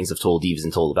decline in ratings of Total Divas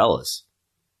and Total Bellas?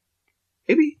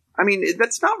 Maybe. I mean,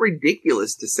 that's not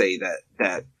ridiculous to say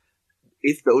that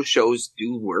if those shows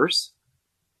do worse,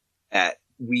 that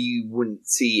we wouldn't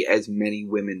see as many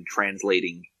women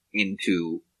translating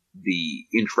into the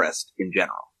interest in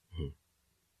general. Mm-hmm.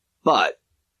 But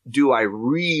do I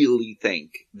really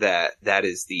think that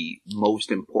is the most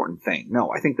important thing?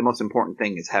 No, I think the most important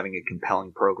thing is having a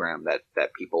compelling program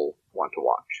that people want to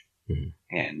watch.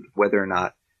 Mm-hmm. And whether or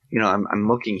not, I'm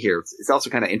looking here. It's also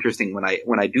kind of interesting when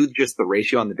I do just the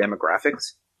ratio on the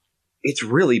demographics, it's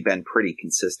really been pretty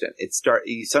consistent.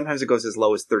 Sometimes it goes as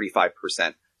low as 35%.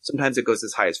 Sometimes it goes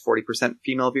as high as 40%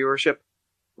 female viewership.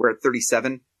 We're at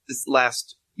 37. This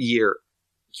last year,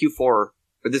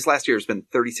 this last year has been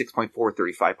 36.4,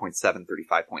 35.7,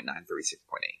 35.9, 36.8.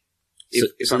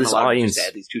 If I'm allowed to just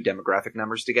add these two demographic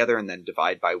numbers together and then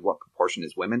divide by what proportion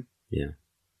is women. Yeah.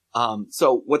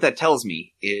 So what that tells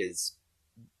me is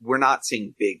we're not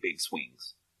seeing big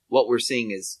swings. What we're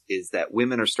seeing is that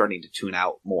women are starting to tune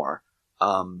out more.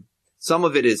 Some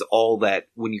of it is all that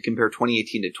when you compare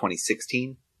 2018 to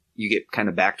 2016, you get kind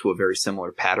of back to a very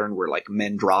similar pattern where like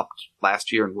men dropped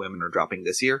last year and women are dropping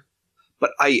this year.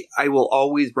 But I will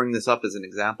always bring this up as an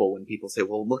example when people say,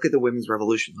 well, look at the women's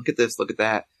revolution. Look at this, look at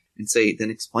that. And say, then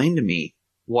explain to me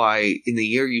why in the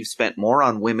year you spent more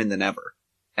on women than ever.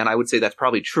 And I would say that's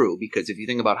probably true because if you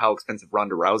think about how expensive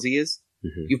Ronda Rousey is,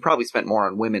 mm-hmm. you've probably spent more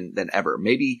on women than ever.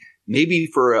 Maybe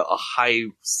for a high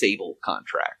Sable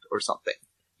contract or something,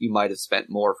 you might have spent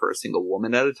more for a single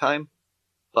woman at a time,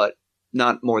 but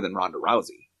not more than Ronda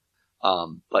Rousey.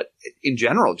 But in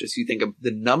general, just you think of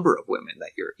the number of women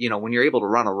that when you're able to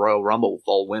run a Royal Rumble with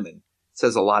all women, it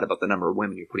says a lot about the number of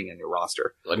women you're putting on your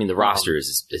roster. I mean, the roster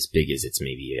is as big as it's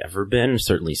maybe ever been,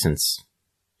 certainly since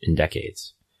in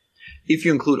decades. If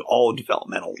you include all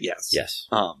developmental, yes. Yes.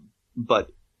 But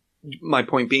my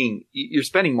point being, you're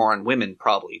spending more on women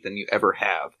probably than you ever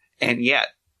have. And yet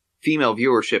female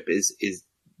viewership is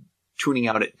tuning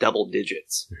out at double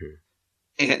digits.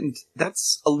 Mm-hmm. And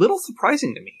that's a little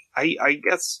surprising to me. I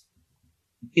guess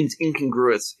it's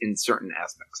incongruous in certain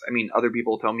aspects. I mean, other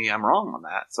people tell me I'm wrong on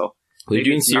that. So you're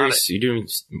doing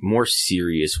more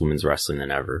serious women's wrestling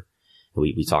than ever.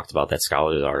 We talked about that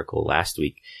scholarly article last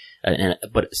week,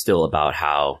 but still about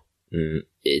how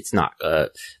it's not the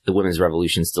women's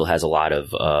revolution still has a lot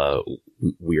of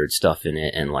weird stuff in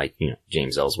it, and like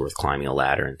James Ellsworth climbing a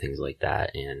ladder and things like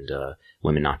that, and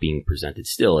women not being presented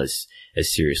still as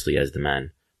seriously as the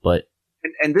men, but.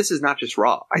 And this is not just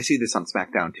Raw. I see this on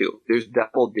SmackDown too. There's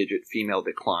double-digit female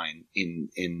decline in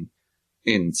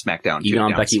SmackDown. Even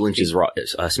on Becky Lynch's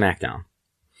SmackDown.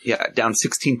 Yeah, down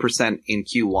 16% in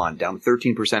Q1, down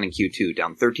 13% in Q2,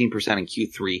 down 13% in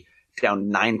Q3,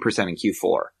 down 9% in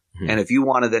Q4. Mm-hmm. And if you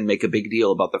want to then make a big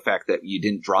deal about the fact that you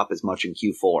didn't drop as much in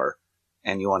Q4,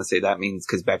 and you want to say that means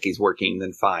because Becky's working,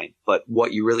 then fine. But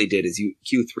what you really did is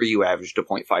Q3 you averaged a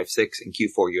 0.56, and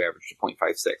Q4 you averaged a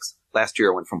 0.56. Last year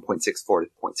it went from 0.64 to 0.61.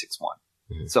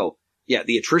 Mm-hmm. So yeah,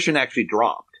 the attrition actually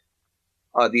dropped.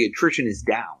 The attrition is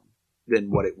down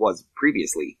than what it was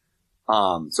previously.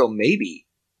 So maybe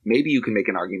you can make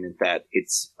an argument that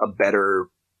it's a better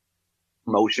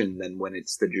promotion than when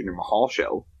it's the Jinder Mahal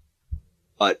show.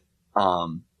 But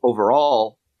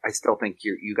overall, I still think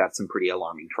you got some pretty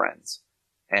alarming trends.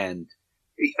 And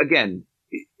again,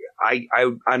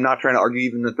 I'm not trying to argue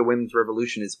even that the women's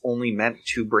revolution is only meant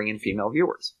to bring in female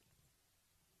viewers.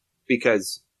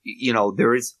 Because,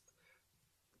 there is,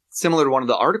 similar to one of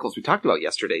the articles we talked about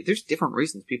yesterday, there's different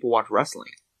reasons people watch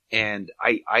wrestling. And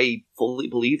I fully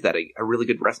believe that a really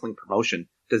good wrestling promotion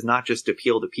does not just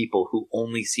appeal to people who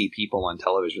only see people on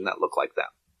television that look like them.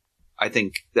 I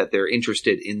think that they're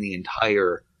interested in the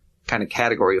entire kind of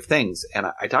category of things. And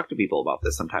I talk to people about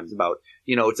this sometimes about,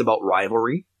 it's about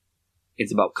rivalry,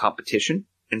 it's about competition,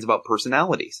 and it's about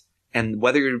personalities. And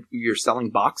whether you're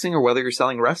selling boxing or whether you're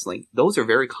selling wrestling, those are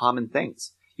very common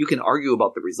things. You can argue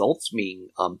about the results being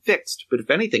fixed, but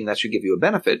if anything, that should give you a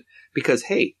benefit because,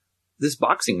 hey, this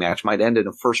boxing match might end in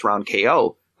a first round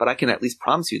KO, but I can at least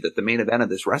promise you that the main event of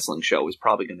this wrestling show is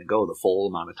probably going to go the full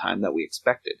amount of time that we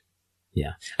expected.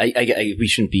 Yeah. We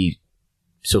shouldn't be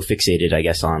so fixated, I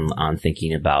guess, on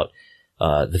thinking about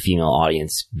the female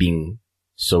audience being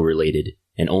so related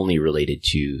and only related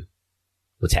to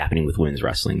what's happening with women's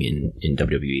wrestling in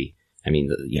WWE. I mean,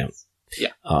 the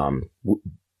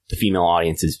female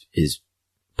audience is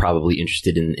probably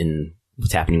interested in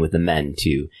what's happening with the men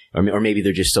too, or maybe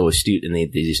they're just so astute and they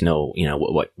just know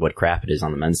what crap it is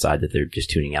on the men's side that they're just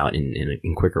tuning out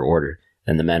in quicker order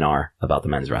than the men are about the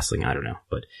men's wrestling. I don't know,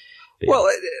 but well,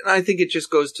 I think it just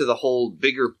goes to the whole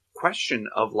bigger question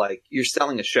of like you're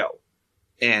selling a show,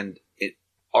 and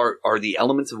are the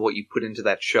elements of what you put into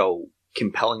that show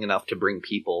compelling enough to bring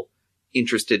people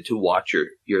interested to watch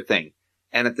your thing,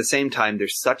 and at the same time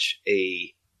there's such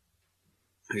a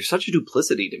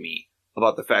duplicity to me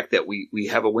about the fact that we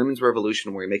have a women's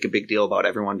revolution where we make a big deal about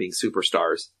everyone being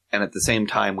superstars, and at the same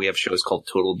time we have shows called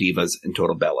Total Divas and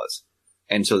Total Bellas.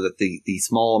 And so that the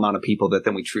small amount of people that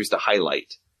then we choose to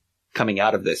highlight coming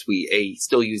out of this, we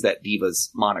still use that Divas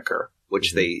moniker,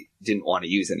 which they didn't want to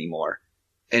use anymore.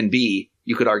 And B,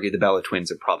 you could argue the Bella Twins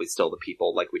are probably still the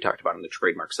people, like we talked about in the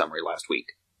trademark summary last week.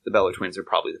 The Bella Twins are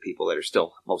probably the people that are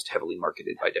still most heavily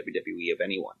marketed by WWE of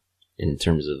anyone. In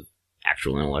terms of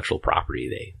actual intellectual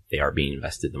property, they are being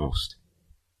invested the most.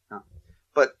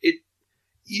 But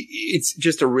it's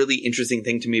just a really interesting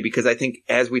thing to me because I think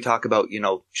as we talk about,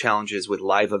 challenges with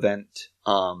live event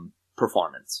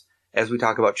performance, as we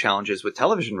talk about challenges with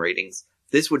television ratings,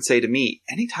 this would say to me,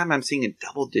 anytime I'm seeing a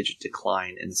double-digit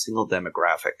decline in a single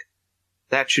demographic,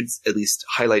 that should at least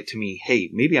highlight to me, hey,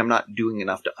 maybe I'm not doing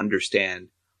enough to understand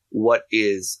what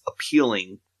is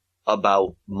appealing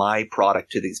about my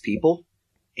product to these people.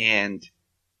 And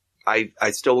I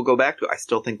still will go back to it. I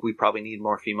still think we probably need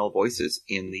more female voices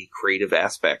in the creative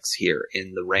aspects here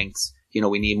in the ranks.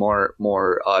 We need more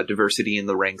diversity in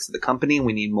the ranks of the company. And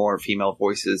we need more female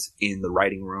voices in the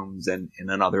writing rooms and in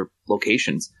other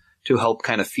locations to help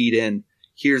kind of feed in.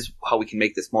 Here's how we can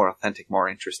make this more authentic, more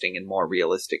interesting, and more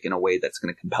realistic in a way that's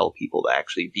going to compel people to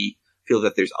actually feel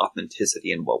that there's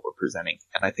authenticity in what we're presenting.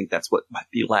 And I think that's what might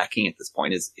be lacking at this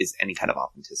point is any kind of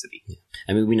authenticity. Yeah.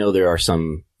 I mean, we know there are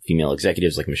some female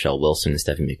executives like Michelle Wilson and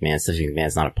Stephanie McMahon. Stephanie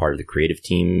McMahon's not a part of the creative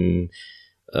team.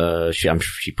 I'm sure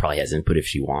she probably has input if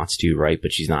she wants to, right?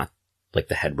 But she's not like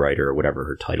the head writer or whatever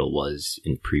her title was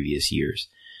in previous years.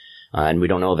 And we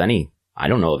don't know of any. I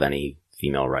don't know of any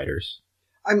female writers.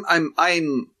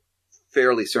 I'm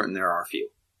fairly certain there are a few.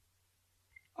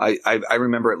 I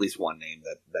remember at least one name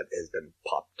that has been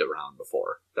popped around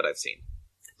before that I've seen.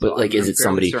 But so is it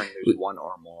somebody? There's one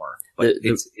or more, but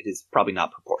it is probably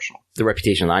not proportional. The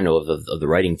reputation I know of the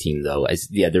writing team, though,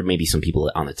 there may be some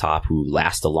people on the top who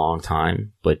last a long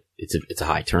time, but it's a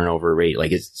high turnover rate.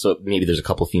 So maybe there's a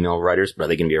couple female writers, but are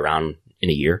they going to be around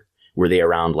in a year? Were they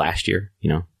around last year?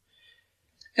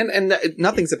 And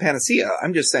nothing's a panacea.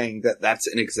 I'm just saying that that's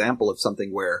an example of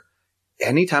something where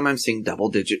anytime I'm seeing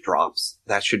double-digit drops,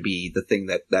 that should be the thing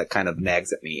that kind of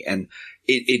nags at me. And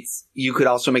it's you could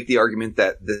also make the argument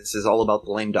that this is all about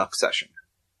the lame duck session,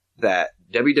 that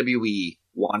WWE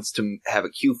wants to have a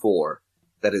Q4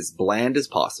 that is bland as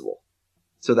possible,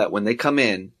 so that when they come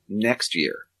in next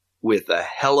year with a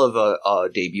hell of a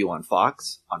debut on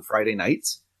Fox on Friday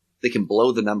nights, they can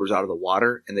blow the numbers out of the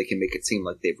water and they can make it seem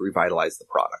like they've revitalized the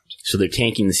product. So they're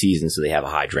tanking the season so they have a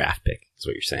high draft pick, is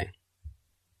what you're saying.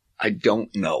 I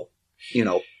don't know.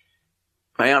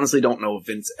 I honestly don't know if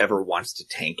Vince ever wants to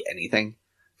tank anything,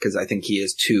 because I think he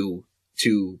is too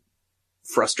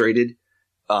frustrated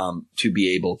to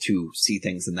be able to see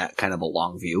things in that kind of a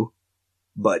long view.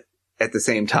 But at the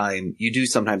same time, you do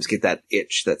sometimes get that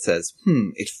itch that says,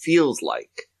 it feels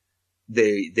like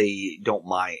they don't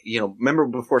mind. Remember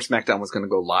before SmackDown was going to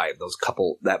go live,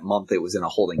 that month it was in a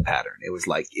holding pattern. It was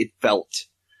like, it felt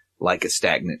like a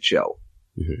stagnant show.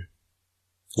 Mm-hmm.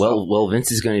 Well,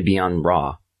 Vince is going to be on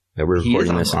Raw. We're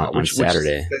recording this on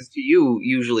Saturday. Which says to you,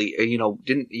 usually,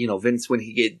 Vince, when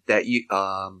he get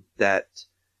that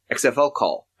XFL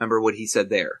call, remember what he said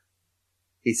there?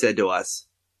 He said to us,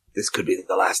 "This could be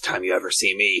the last time you ever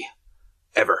see me,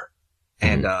 ever."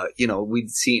 And,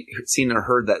 we'd seen and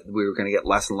heard that we were going to get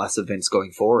less and less of Vince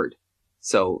going forward.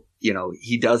 So,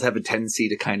 he does have a tendency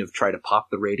to kind of try to pop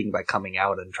the rating by coming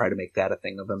out and try to make that a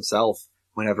thing of himself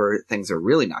whenever things are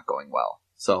really not going well.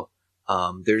 So,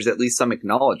 there's at least some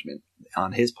acknowledgement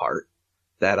on his part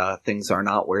that things are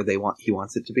not where he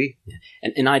wants it to be. Yeah.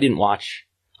 And I didn't watch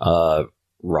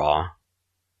Raw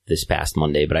this past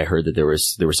Monday, but I heard that there were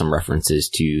some references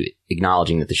to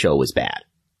acknowledging that the show was bad.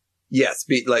 Yes,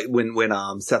 like when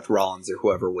Seth Rollins or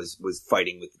whoever was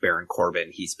fighting with Baron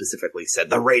Corbin, he specifically said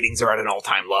the ratings are at an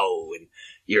all-time low, and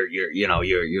you're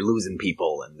losing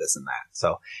people and this and that.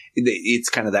 So it's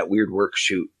kind of that weird work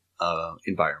shoot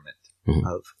environment.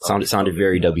 Mm-hmm. Sounded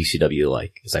very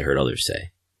WCW-like, as I heard others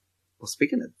say. Well,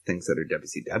 speaking of things that are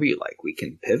WCW-like, we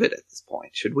can pivot at this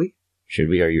point, should we? Should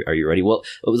we? Are you ready? Well,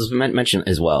 it was mentioned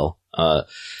as well.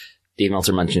 Dave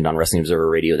Meltzer mentioned on Wrestling Observer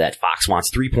Radio that Fox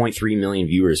wants 3.3 million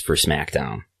viewers for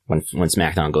SmackDown when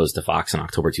SmackDown goes to Fox in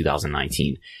October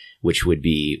 2019, which would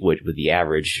be what the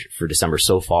average for December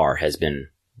so far has been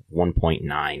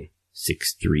 1.963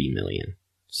 million.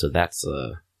 So that's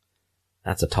a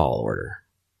tall order,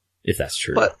 if that's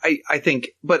true. But I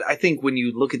think when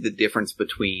you look at the difference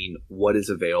between what is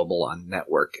available on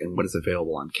network and what is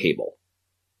available on cable,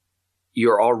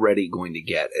 you're already going to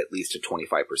get at least a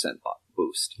 25%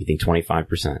 boost. You think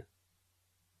 25%?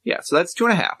 Yeah, so that's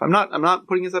 2.5. I'm not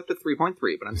putting this up to 3.3,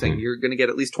 but I'm saying you're going to get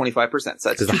at least 25%. So that's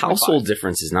because the household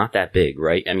difference is not that big,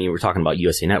 right? I mean, we're talking about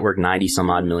USA Network, 90 some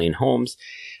odd million homes.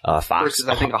 Fox versus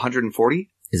I think 140.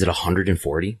 Is it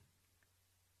 140?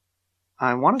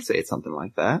 I want to say it's something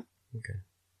like that. Okay.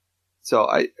 So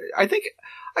I think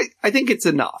it's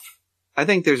enough. I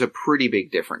think there's a pretty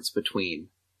big difference between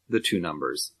the two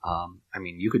numbers. I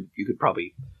mean, you could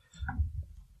probably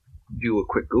do a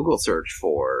quick Google search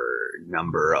for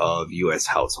number of U.S.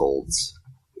 households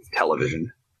with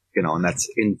television, and that's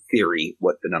in theory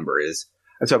what the number is.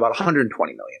 And so about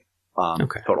 120 million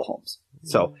total homes.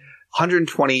 So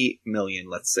 120 million,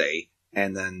 let's say,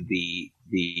 and then the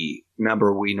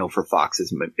number we know for Fox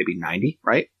is maybe 90,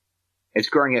 right? It's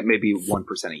growing at maybe 1%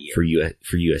 a year. For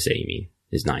USA, you mean,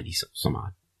 is 90 some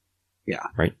odd. Yeah.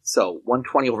 Right. So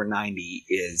 120 over 90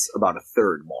 is about a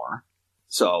third more.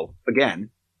 So again,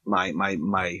 my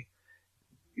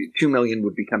 2 million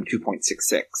would become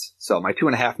 2.66. So my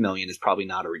 2.5 million is probably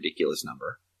not a ridiculous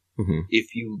number. Mm-hmm.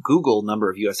 If you Google number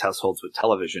of U.S. households with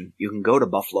television, you can go to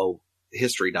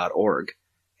buffalohistory.org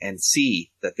and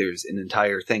see that there's an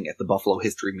entire thing at the Buffalo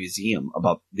History Museum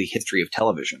about the history of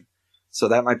television. So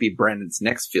that might be Brandon's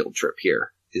next field trip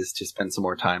here, is to spend some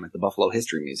more time at the Buffalo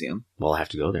History Museum. Well, I'll have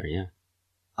to go there, yeah.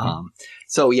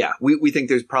 So yeah, we think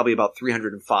there's probably about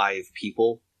 305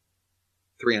 people,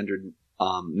 300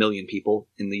 million people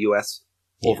in the U.S.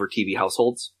 over TV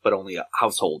households, but only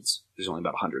households. There's only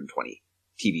about 120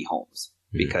 TV homes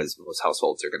because most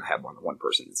households are going to have more than one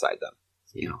person inside them.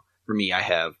 Yeah. For me, I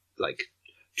have like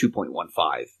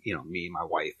 2.15. Me, my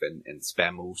wife, and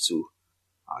Spamusu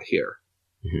here.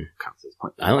 Mm-hmm. Counts as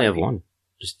point. I only have one.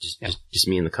 Just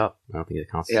me and the cup. I don't think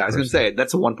it counts. Yeah, I was going to say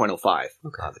that's a 1.05. Okay.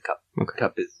 The cup. Okay.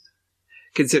 Cup is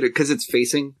considered, because it's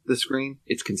facing the screen,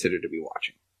 it's considered to be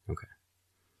watching.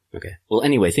 Okay. Well,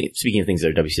 anyway, speaking of things that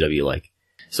are WCW like,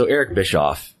 so Eric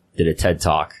Bischoff did a TED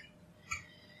Talk.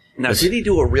 Now, did he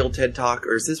do a real TED Talk,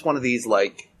 or is this one of these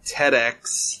like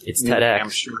TEDx? It's TEDx. I'm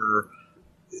sure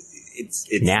it's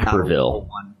Naperville.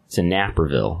 It's in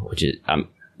Naperville, which is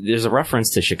there's a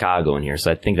reference to Chicago in here,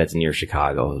 so I think that's near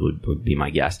Chicago would be my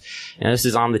guess. And this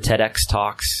is on the TEDx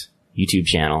Talks YouTube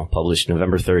channel, published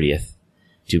November 30th,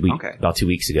 about 2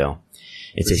 weeks ago.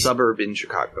 It's a suburb in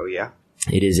Chicago, yeah.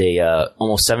 It is a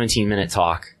almost 17-minute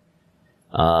talk,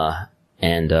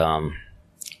 and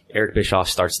Eric Bischoff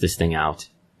starts this thing out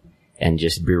and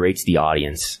just berates the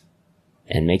audience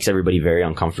and makes everybody very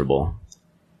uncomfortable.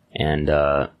 And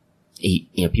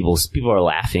people are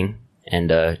laughing and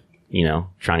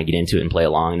trying to get into it and play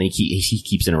along, and then he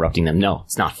keeps interrupting them. No,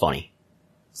 it's not funny.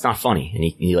 It's not funny. And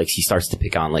he starts to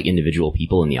pick on like individual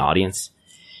people in the audience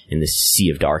in this sea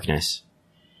of darkness.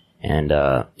 And,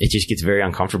 it just gets very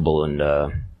uncomfortable.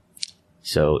 And,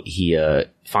 so he,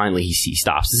 finally he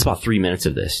stops. This is about 3 minutes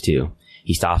of this too.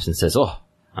 He stops and says, "Oh,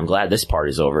 I'm glad this part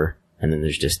is over." And then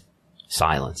there's just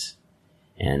silence.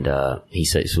 And, he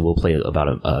says, so we'll play about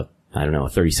a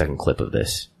 30-second clip of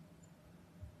this.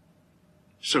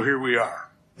 So here we are.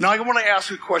 Now I want to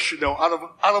ask a question though. Out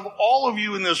of all of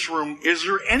you in this room, is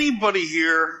there anybody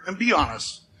here, and be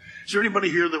honest, is there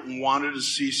anybody here that wanted to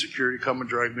see security come and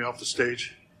drag me off the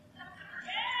stage?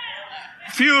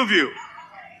 A few of you.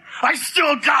 I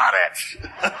still got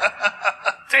it.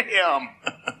 Damn.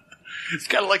 It's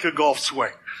kind of like a golf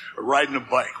swing or riding a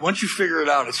bike. Once you figure it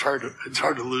out, it's hard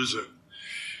to lose it.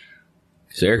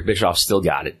 So Eric Bischoff still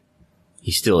got it.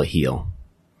 He's still a heel.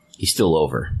 He's still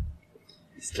over.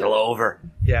 Still over.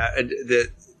 Yeah,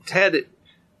 Ted,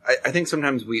 I think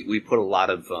sometimes we put a lot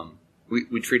of,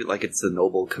 we treat it like it's the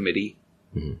Nobel Committee,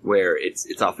 where it's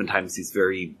oftentimes these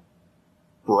very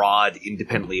broad,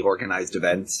 independently organized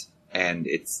events, and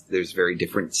there's very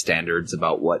different standards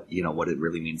about what it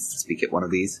really means to speak at one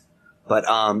of these. But,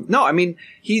 no, I mean,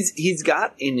 he's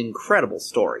got an incredible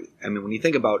story. I mean, when you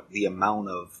think about the amount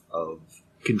of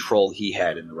control he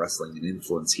had in the wrestling and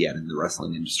influence he had in the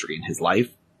wrestling industry in his life,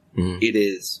 it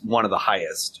is one of the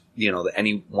highest, that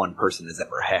any one person has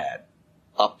ever had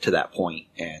up to that point,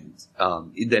 and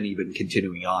then even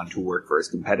continuing on to work for his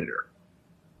competitor.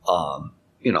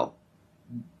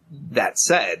 That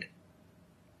said,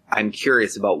 I'm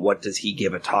curious about what does he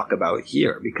give a talk about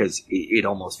here, because it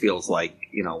almost feels like,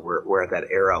 we're at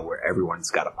that era where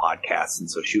everyone's got a podcast,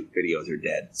 and so shoot videos are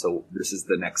dead. So this is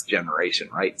the next generation,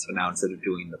 right? So now instead of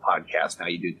doing the podcast, now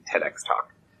you do the TEDx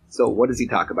talk. So what does he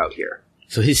talk about here?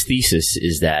 So his thesis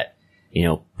is that,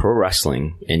 pro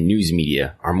wrestling and news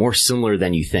media are more similar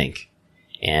than you think.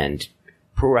 And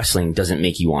pro wrestling doesn't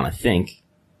make you want to think.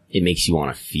 It makes you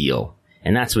want to feel.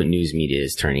 And that's what news media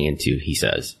is turning into, he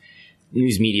says.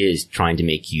 News media is trying to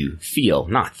make you feel,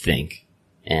 not think.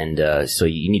 And so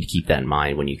you need to keep that in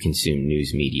mind when you consume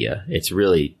news media. It's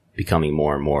really becoming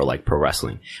more and more like pro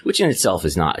wrestling, which in itself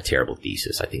is not a terrible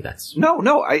thesis. I think that's...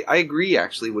 No, I agree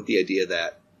actually with the idea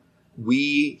that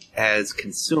we as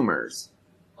consumers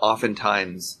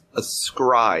oftentimes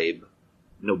ascribe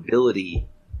nobility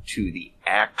to the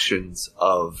actions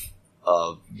of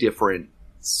different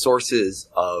sources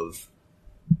of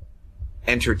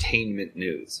entertainment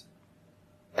news,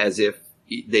 as if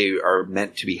they are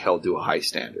meant to be held to a high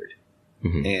standard,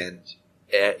 and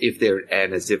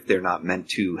as if they're not meant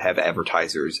to have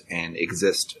advertisers and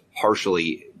exist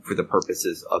partially for the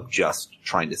purposes of just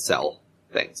trying to sell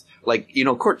things. Like,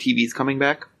 Court TV is coming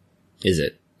back. Is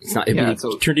it? It's not.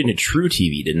 It turned into True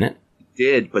TV, didn't it? It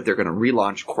did, but they're going to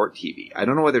relaunch Court TV. I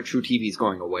don't know whether True TV is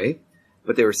going away,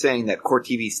 but they were saying that Court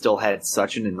TV still had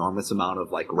such an enormous amount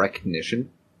of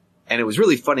recognition. And it was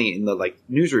really funny in the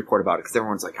news report about it, because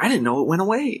everyone's like, I didn't know it went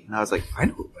away. And I was like, I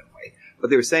know it went away.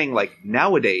 But they were saying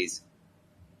nowadays,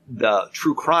 the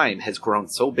true crime has grown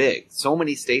so big. So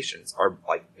many stations are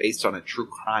based on a true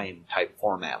crime type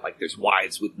format. There's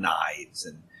Wives with Knives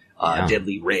and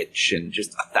Deadly Rich and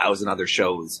just 1,000 other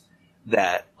shows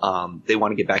that they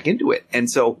want to get back into it. And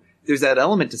so there's that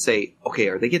element to say, okay,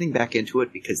 are they getting back into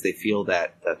it because they feel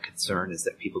that the concern is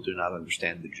that people do not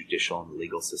understand the judicial and the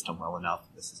legal system well enough?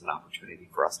 This is an opportunity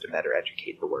for us to better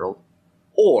educate the world.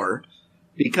 Or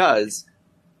because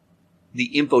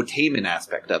the infotainment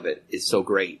aspect of it is so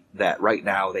great that right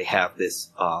now they have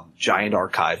this giant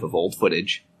archive of old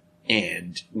footage,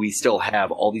 and we still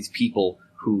have all these people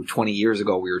who 20 years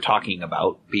ago we were talking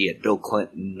about, be it Bill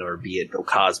Clinton or be it Bill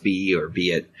Cosby or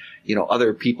be it,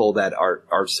 other people that are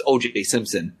O.J.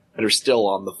 Simpson, that are still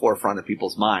on the forefront of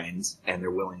people's minds, and they're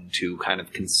willing to kind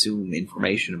of consume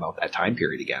information about that time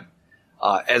period again,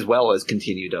 as well as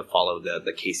continue to follow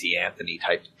the Casey Anthony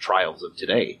type trials of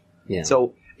today. Yeah.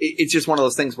 So it's just one of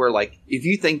those things where, if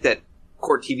you think that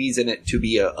Court TV's in it to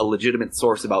be a legitimate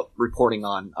source about reporting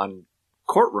on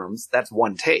courtrooms, that's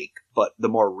one take. But the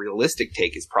more realistic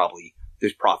take is probably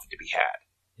there's profit to be had.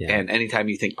 Yeah. And anytime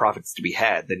you think profit's to be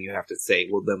had, then you have to say,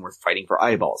 well, then we're fighting for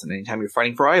eyeballs. And anytime you're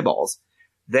fighting for eyeballs,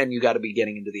 then you got to be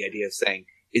getting into the idea of saying,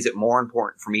 is it more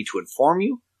important for me to inform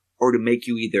you, or to make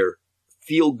you either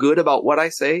feel good about what I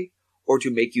say, or to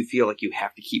make you feel like you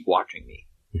have to keep watching me?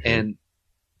 And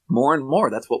more,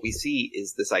 that's what we see,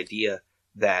 is this idea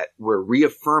that we're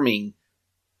reaffirming,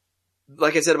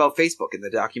 like I said about Facebook, in the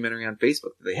documentary on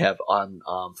Facebook that they have on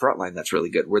Frontline, that's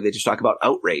really good, where they just talk about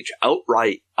outrage.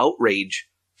 Outrage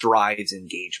drives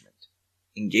engagement.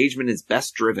 Engagement is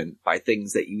best driven by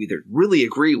things that you either really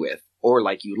agree with or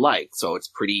like you like. So it's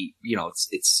pretty,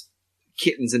 it's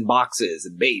kittens in boxes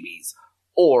and babies,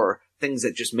 or things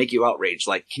that just make you outraged.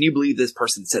 Like, can you believe this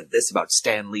person said this about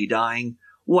Stan Lee dying?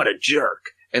 What a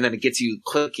jerk. And then it gets you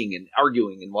clicking and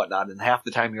arguing and whatnot. And half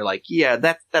the time you're like, yeah,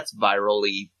 that's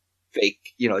virally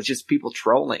fake. It's just people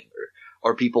trolling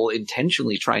or people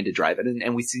intentionally trying to drive it.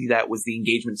 And we see that was the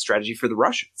engagement strategy for the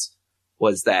Russians,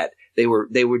 was that they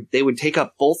would take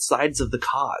up both sides of the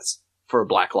cause for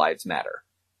Black Lives Matter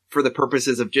for the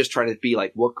purposes of just trying to be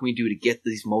like, what can we do to get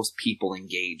these most people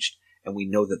engaged? And we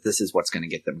know that this is what's going to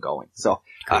get them going. So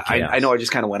I know I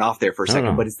just kind of went off there for a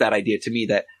second, but it's that idea to me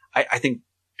that I think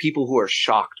people who are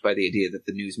shocked by the idea that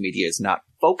the news media is not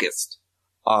focused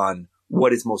on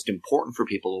what is most important for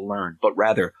people to learn, but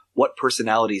rather what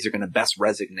personalities are going to best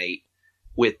resonate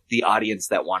with the audience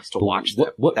that wants to watch them.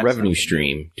 What revenue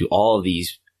stream do all of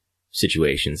these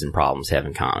situations and problems have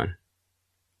in common?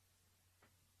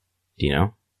 Do you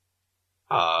know?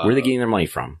 Where are they getting their money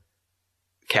from?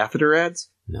 Catheter ads?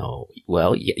 No.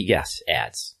 Well, yes,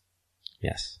 ads.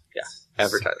 Yes. Yeah.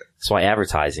 Advertising. That's why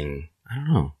advertising, I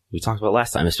don't know. We talked about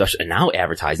last time, especially, and now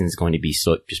advertising is going to be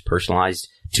so just personalized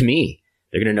to me.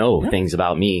 They're going to know things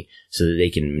about me so that they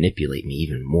can manipulate me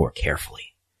even more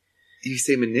carefully. You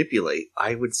say manipulate,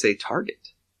 I would say target.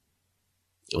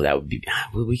 Well, that would be,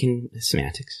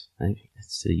 semantics.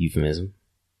 That's a euphemism.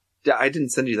 Yeah, I didn't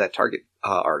send you that Target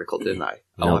article, didn't I?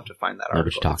 I'll have to find that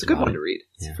article. It's a good one to read.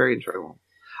 It's very enjoyable.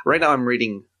 Right now I'm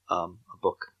reading a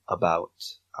book about,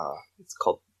 it's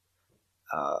called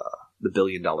The $1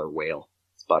 Billion Whale.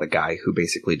 It's about a guy who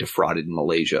basically defrauded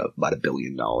Malaysia of about $1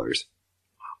 billion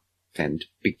and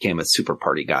became a super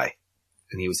party guy.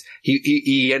 And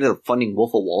he ended up funding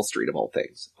Wolf of Wall Street, of all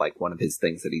things, like one of his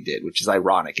things that he did, which is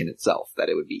ironic in itself that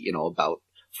it would be, about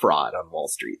fraud on Wall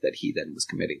Street that he then was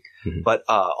committing. Mm-hmm. But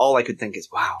all I could think is,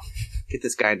 wow, get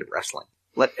this guy into wrestling.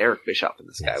 Let Eric Bischoff and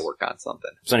this guy work on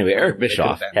something. So anyway, Eric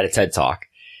Bischoff had a TED Talk.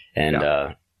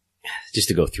 And just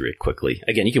to go through it quickly.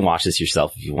 Again, you can watch this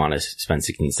yourself if you want to spend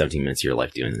 16, 17 minutes of your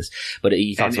life doing this. But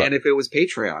he talks about... And if it was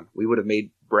Patreon, we would have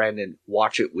made Brandon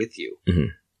watch it with you.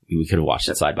 Mm-hmm. We could have watched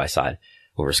it side by side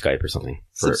over Skype or something.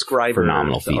 Subscriber for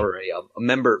nominal fee. Or a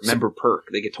member perk.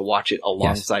 They get to watch it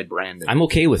alongside Brandon. I'm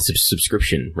okay with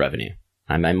subscription revenue.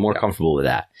 I'm more comfortable with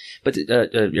that. But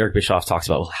Eric Bischoff talks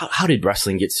about, well, how did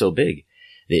wrestling get so big?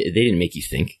 They didn't make you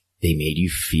think. They made you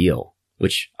feel,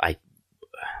 which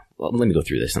well, let me go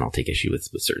through this and I'll take issue with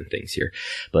certain things here.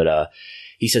 But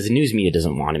he says the news media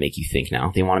doesn't want to make you think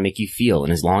now. They want to make you feel.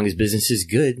 And as long as business is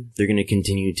good, they're going to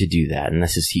continue to do that. And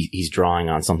this is, he's drawing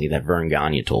on something that Vern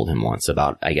Gagne told him once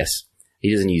about, I guess,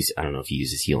 he doesn't use, I don't know if he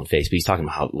uses heel and face, but he's talking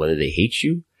about whether they hate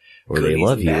you or Goodies they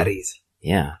love you. Baddies.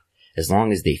 Yeah. As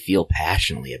long as they feel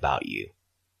passionately about you,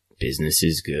 business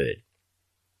is good.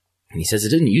 And he says it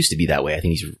didn't used to be that way. I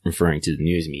think he's referring to the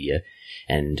news media.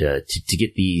 And to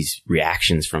get these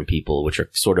reactions from people, which are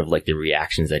sort of like the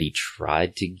reactions that he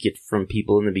tried to get from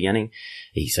people in the beginning,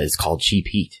 he says it's called cheap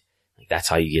heat. Like that's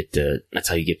how you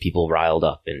get people riled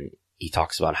up. And he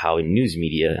talks about how in news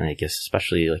media, and I guess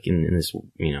especially like in this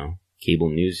cable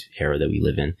news era that we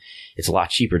live in, it's a lot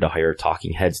cheaper to hire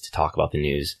talking heads to talk about the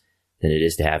news than it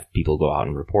is to have people go out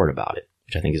and report about it,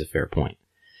 which I think is a fair point.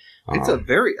 It's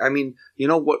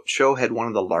what show had one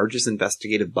of the largest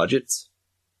investigative budgets?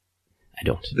 I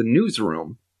don't. The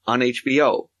Newsroom on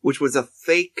HBO, which was a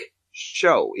fake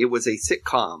show. It was a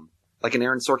sitcom, like an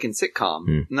Aaron Sorkin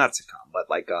sitcom. Not sitcom, but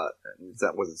like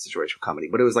that wasn't situational comedy,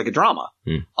 but it was like a drama.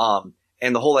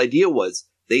 And the whole idea was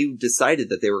they decided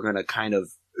that they were going to kind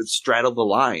of straddle the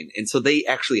line. And so they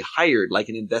actually hired like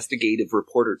an investigative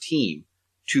reporter team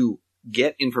to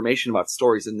get information about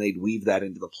stories, and they'd weave that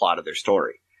into the plot of their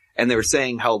story. And they were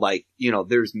saying how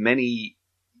there's many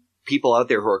people out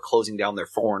there who are closing down their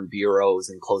foreign bureaus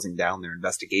and closing down their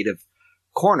investigative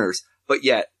corners. But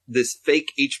yet this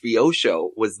fake HBO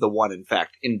show was the one, in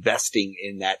fact, investing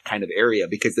in that kind of area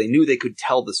because they knew they could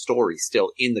tell the story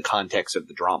still in the context of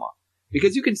the drama.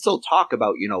 Because you can still talk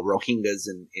about, Rohingyas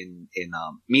in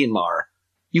Myanmar.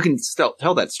 You can still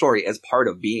tell that story as part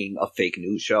of being a fake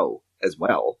news show as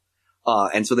well.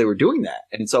 And so they were doing that.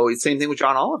 And so it's the same thing with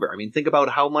John Oliver. I mean, think about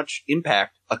how much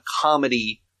impact a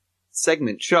comedy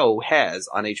segment show has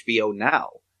on HBO now.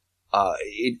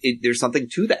 There's something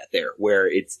to that there where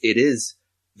it is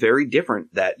very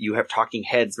different that you have talking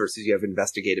heads versus you have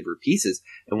investigative pieces.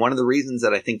 And one of the reasons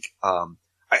that I think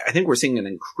we're seeing an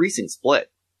increasing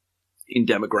split in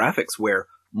demographics where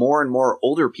more and more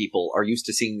older people are used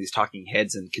to seeing these talking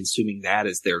heads and consuming that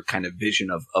as their kind of vision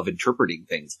of interpreting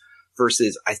things.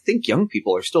 Versus, I think young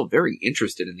people are still very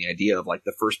interested in the idea of like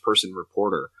the first person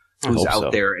reporter who's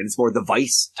out there, and it's more the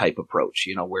Vice type approach,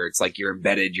 where it's like you're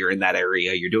embedded, you're in that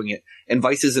area, you're doing it. And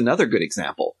Vice is another good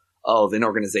example of an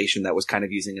organization that was kind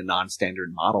of using a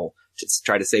non-standard model to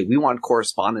try to say, we want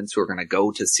correspondents who are going to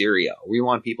go to Syria. We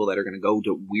want people that are going to go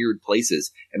to weird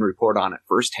places and report on it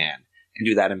firsthand and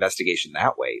do that investigation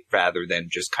that way, rather than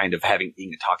just kind of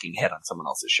being a talking head on someone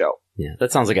else's show. Yeah,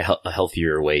 that sounds like a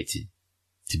healthier way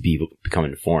to become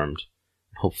informed.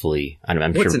 Hopefully,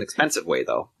 I'm sure it's an expensive way,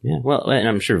 though. Yeah, well, and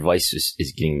I'm sure Vice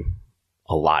is getting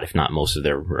a lot, if not most, of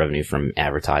their revenue from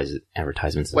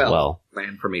advertisements as well.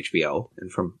 And from HBO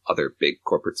and from other big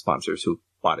corporate sponsors who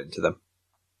bought into them.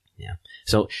 Yeah.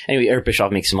 So anyway, Eric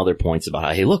Bischoff makes some other points about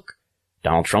how, hey, look,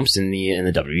 Donald Trump's in the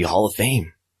WWE Hall of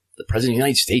Fame. The President of the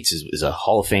United States is a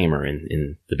Hall of Famer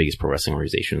in the biggest pro wrestling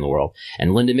organization in the world.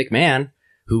 And Linda McMahon,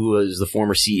 who was the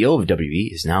former CEO of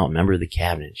WWE, is now a member of the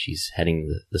cabinet. She's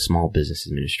heading the Small Business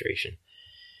Administration.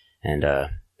 And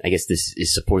I guess this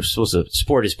is supposed to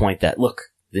support his point that, look,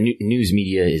 the news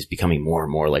media is becoming more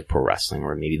and more like pro wrestling,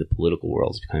 or maybe the political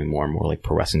world is becoming more and more like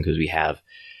pro wrestling, because we have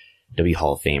WWE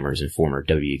Hall of Famers and former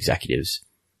WWE executives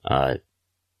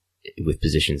with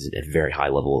positions at a very high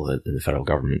level in the federal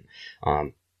government.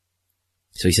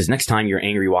 So he says, next time you're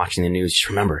angry watching the news, just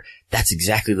remember, that's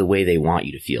exactly the way they want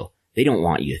you to feel. They don't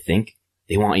want you to think.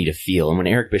 They want you to feel. And when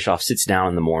Eric Bischoff sits down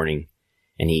in the morning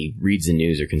and he reads the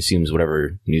news or consumes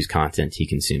whatever news content he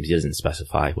consumes, he doesn't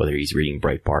specify whether he's reading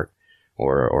Breitbart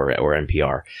or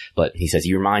NPR, but he says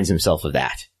he reminds himself of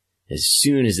that. As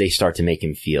soon as they start to make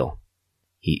him feel,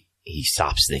 he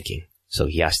stops thinking. So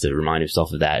he has to remind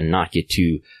himself of that and not get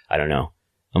too,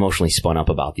 emotionally spun up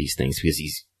about these things, because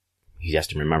he has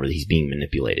to remember that he's being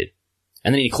manipulated.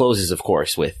 And then he closes, of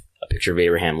course, with a picture of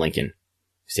Abraham Lincoln.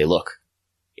 Say, look,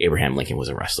 Abraham Lincoln was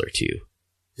a wrestler too.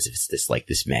 As if it's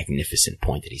this magnificent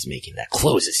point that he's making that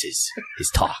closes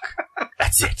his talk.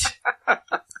 That's it.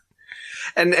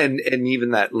 And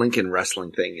even that Lincoln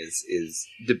wrestling thing is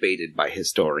debated by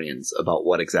historians about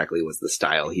what exactly was the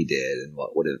style he did and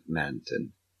what would have meant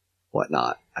and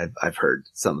whatnot. I've heard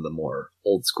some of the more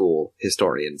old school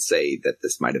historians say that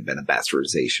this might have been a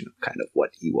bastardization of kind of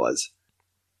what he was,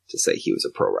 to say he was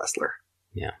a pro wrestler.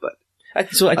 Yeah. But I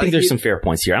think there's some fair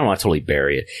points here. I don't want to totally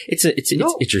bury it. It's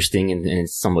interesting and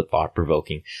it's somewhat thought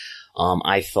provoking.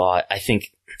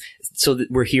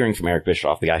 We're hearing from Eric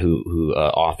Bischoff, the guy who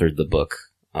authored the book.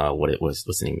 What's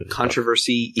the name of it?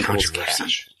 Controversy equals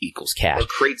cash. Or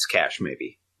creates cash,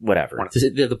 maybe. Whatever.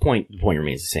 The point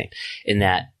remains the same. In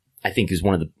that, I think is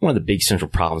one of the big central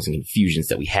problems and confusions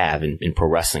that we have in pro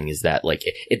wrestling is that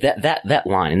that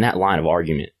line of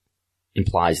argument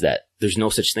implies that there's no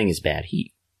such thing as bad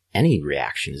heat. Any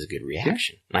reaction is a good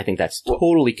reaction. And I think that's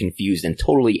totally confused and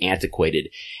totally antiquated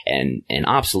and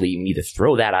obsolete. You need to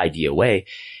throw that idea away,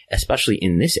 especially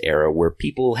in this era where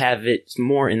people have it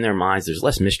more in their minds. There's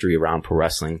less mystery around pro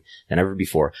wrestling than ever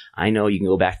before. I know you can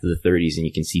go back to the 30s and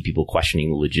you can see people questioning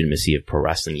the legitimacy of pro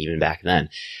wrestling even back then.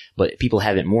 But people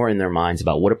have it more in their minds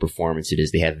about what a performance it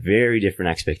is. They have very different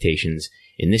expectations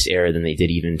in this era than they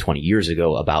did even 20 years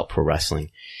ago about pro wrestling.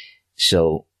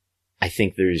 So I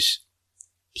think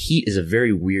heat is a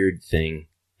very weird thing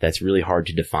that's really hard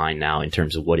to define now in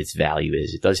terms of what its value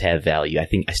is. It does have value.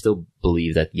 I still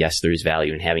believe that, yes, there is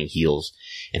value in having heels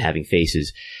and having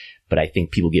faces, but I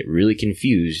think people get really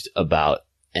confused about,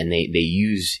 and they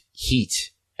use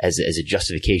heat as a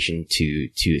justification to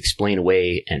explain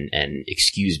away and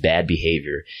excuse bad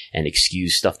behavior and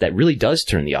excuse stuff that really does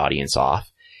turn the audience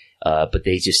off. But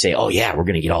they just say, oh yeah, we're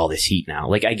going to get all this heat now.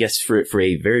 Like, I guess for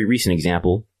a very recent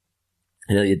example,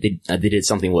 I know they did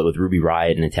something with Ruby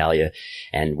Riott and Natalya,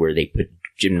 and where they put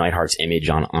Jim Neidhart's image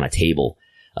on a table,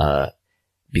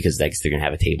 because they're going to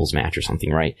have a tables match or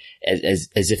something, right? As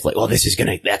if like, well, this is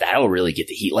that'll really get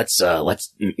the heat. Let's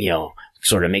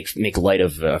sort of make light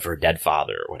of her dead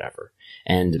father or whatever.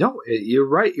 And no, you're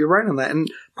right. You're right on that. And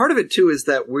part of it too is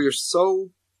that we're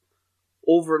so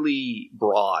overly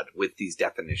broad with these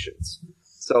definitions.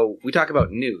 So we talk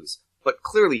about news, but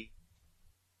clearly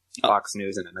Fox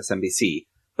News and MSNBC.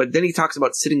 But then he talks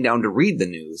about sitting down to read the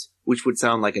news, which would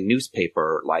sound like a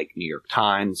newspaper like New York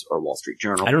Times or Wall Street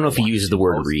Journal. I don't know if he uses the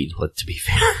word read, to be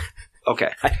fair.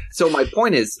 Okay. So my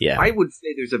point is, I would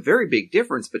say there's a very big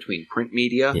difference between print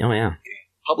media and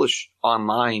published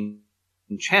online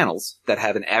channels that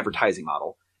have an advertising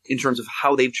model in terms of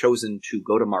how they've chosen to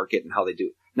go to market and how they do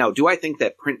it. Now, do I think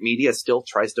that print media still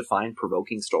tries to find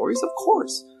provoking stories? Of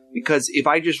course. Because if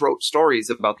I just wrote stories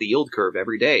about the yield curve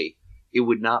every day, it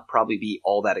would not probably be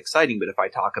all that exciting. But if I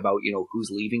talk about, who's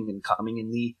leaving and coming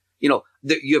in you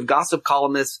have gossip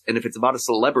columnists, and if it's about a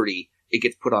celebrity, it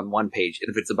gets put on one page. And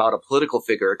if it's about a political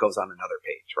figure, it goes on another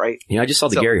page. right? I just saw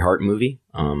the Gary Hart movie.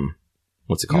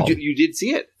 What's it called? You did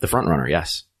see it? The Front Runner,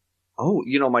 yes. Oh,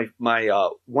 my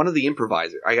one of the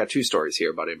improvisers, I got two stories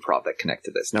here about improv that connect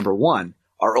to this. Number one,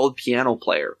 our old piano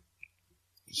player,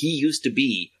 he used to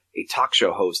be a talk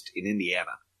show host in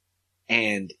Indiana.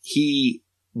 And he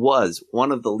was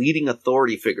one of the leading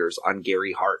authority figures on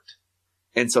Gary Hart.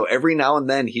 And so every now and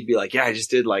then he'd be like, yeah, I just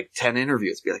did like 10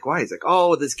 interviews. Be like, why? He's like,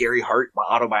 oh, this Gary Hart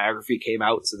autobiography came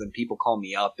out. So then people call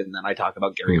me up and then I talk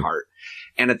about Gary Hart.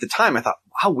 And at the time I thought,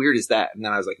 how weird is that? And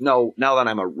then I was like, no, now that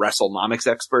I'm a WrestleNomics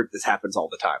expert, this happens all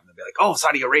the time. They'll be like, oh,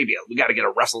 Saudi Arabia, we got to get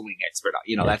a wrestling expert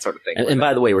on, that sort of thing. And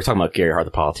by the way, we're talking about Gary Hart,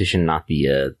 the politician, not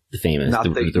the famous, not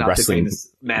the wrestling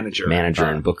famous manager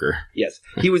and booker. Yes.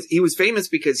 He was famous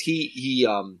because he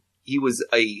was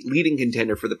a leading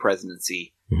contender for the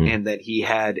presidency, and that he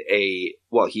had he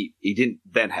didn't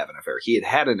then have an affair. He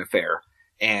had an affair,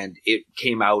 and it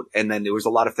came out, and then there was a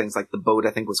lot of things like the boat,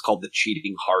 I think, was called the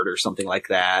Cheating Heart or something like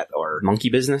that, or Monkey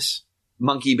Business,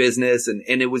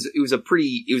 and it was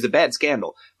a bad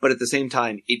scandal, but at the same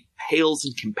time, it pales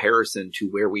in comparison to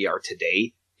where we are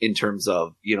today in terms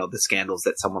of, the scandals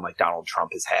that someone like Donald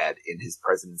Trump has had in his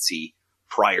presidency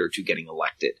prior to getting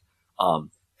elected. And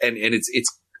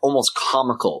it's almost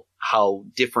comical how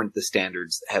different the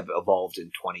standards have evolved in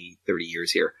 20, 30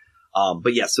 years here.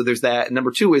 But yeah, so there's that. And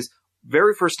number two is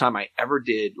very first time I ever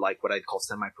did like what I'd call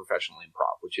semi-professional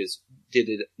improv, which is did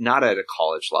it not at a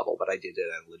college level, but I did it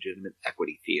at a legitimate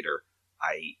equity theater.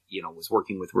 I, was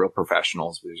working with real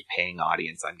professionals. We were a paying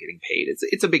audience. I'm getting paid.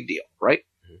 It's a big deal, right?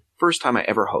 Mm-hmm. First time I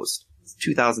ever host. It's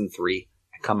 2003.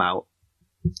 I come out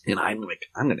and I'm like,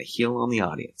 I'm going to heal on the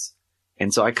audience.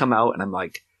 And so I come out and I'm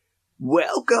like,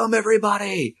 welcome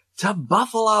everybody to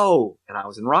Buffalo. And I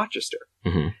was in Rochester.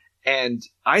 Mm-hmm. And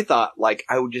I thought like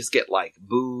I would just get like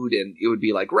booed and it would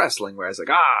be like wrestling where I was like,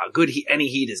 good heat. Any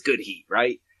heat is good heat.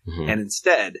 Right. Mm-hmm. And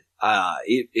instead,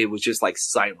 it was just like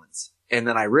silence. And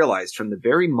then I realized from the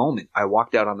very moment I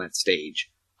walked out on that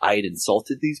stage, I had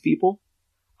insulted these people.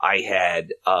 I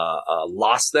had,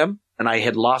 lost them and I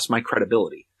had lost my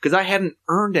credibility because I hadn't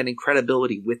earned any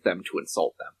credibility with them to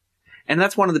insult them. And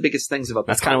that's one of the biggest things about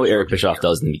that's kind of what Eric Bischoff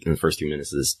does in the first 2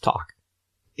 minutes of this talk.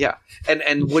 Yeah.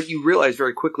 And what you realize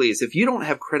very quickly is if you don't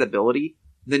have credibility,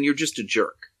 then you're just a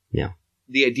jerk. Yeah.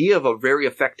 The idea of a very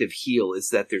effective heel is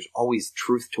that there's always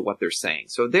truth to what they're saying.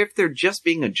 So if they're just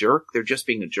being a jerk, they're just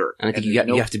being a jerk. And I think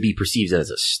you have to be perceived as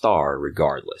a star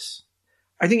regardless.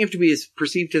 I think you have to be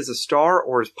perceived as a star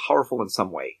or as powerful in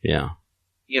some way. Yeah.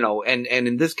 And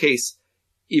in this case,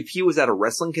 if he was at a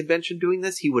wrestling convention doing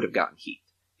this, he would have gotten heat.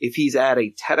 If he's at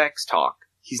a TEDx talk,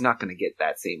 he's not going to get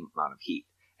that same amount of heat.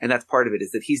 And that's part of it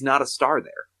is that he's not a star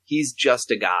there. He's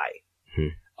just a guy. Hmm.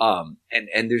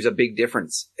 And there's a big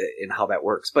difference in how that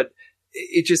works. But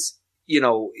it just,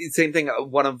 same thing.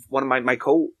 One of my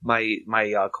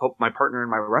partner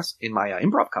in my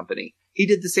improv company, he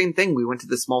did the same thing. We went to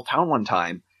this small town one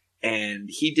time and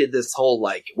he did this whole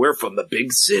like, we're from the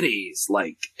big cities,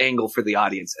 like angle for the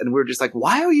audience. And we're just like,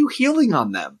 why are you healing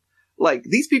on them? Like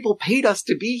these people paid us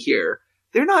to be here.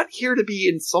 They're not here to be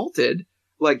insulted.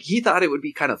 Like he thought it would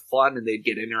be kind of fun and they'd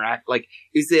get interact. Like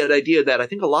is that idea that I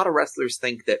think a lot of wrestlers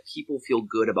think that people feel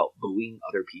good about booing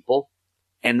other people.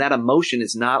 And that emotion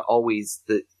is not always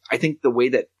I think the way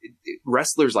that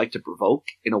wrestlers like to provoke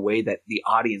in a way that the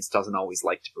audience doesn't always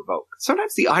like to provoke.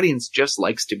 Sometimes the audience just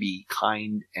likes to be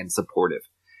kind and supportive.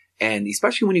 And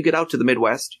especially when you get out to the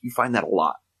Midwest, you find that a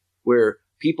lot where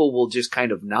people will just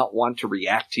kind of not want to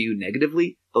react to you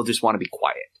negatively. They'll just want to be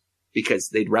quiet because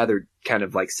they'd rather kind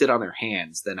of like sit on their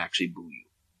hands than actually boo you.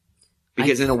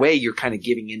 Because in a way, you're kind of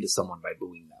giving into someone by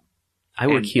booing them. I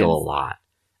would heal a lot.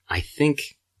 I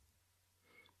think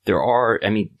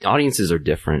audiences are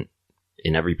different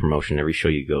in every promotion, every show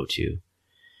you go to.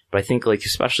 But I think like,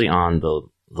 especially on the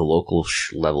local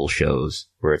level shows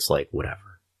where it's like,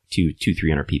 whatever,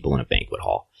 300 people in a banquet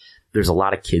hall. There's a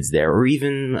lot of kids there or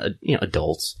even,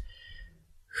 adults,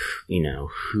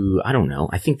 who, I don't know.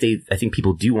 I think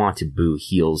people do want to boo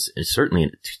heels and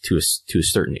certainly to a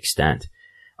certain extent.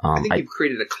 I think you've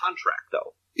created a contract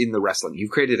though. In the wrestling,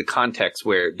 you've created a context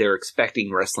where they're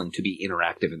expecting wrestling to be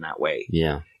interactive in that way.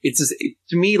 Yeah.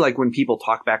 To me, like when people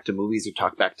talk back to movies or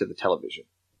talk back to the television,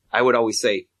 I would always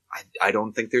say, I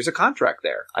don't think there's a contract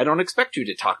there. I don't expect you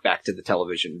to talk back to the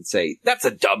television and say, that's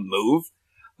a dumb move.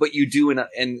 But you do in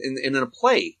a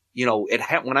play,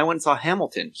 when I went and saw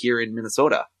Hamilton here in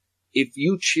Minnesota, if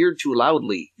you cheered too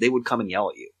loudly, they would come and yell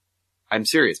at you. I'm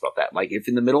serious about that. Like if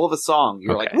in the middle of a song,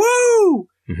 you're like, woo!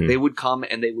 Mm-hmm. They would come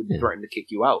and they would threaten to kick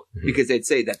you out because they'd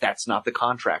say that that's not the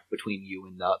contract between you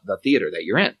and the theater that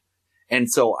you're in.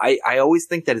 And so I always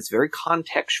think that it's very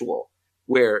contextual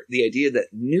where the idea that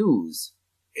news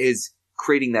is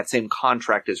creating that same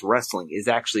contract as wrestling is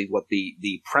actually what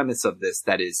the premise of this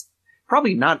that is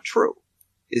probably not true,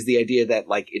 is the idea that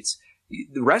like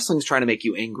the wrestling's trying to make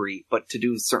you angry, but to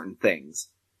do certain things,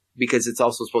 because it's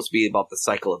also supposed to be about the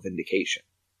cycle of vindication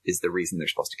is the reason they're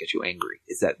supposed to get you angry,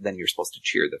 is that then you're supposed to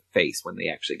cheer the face when they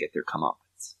actually get their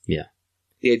comeuppance. Yeah.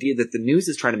 The idea that the news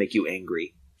is trying to make you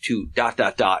angry to ...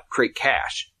 create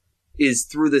cash is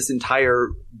through this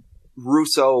entire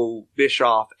Russo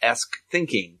Bischoff-esque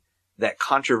thinking that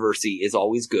controversy is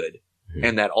always good,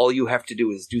 and that all you have to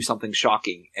do is do something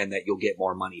shocking and that you'll get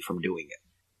more money from doing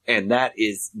it. And that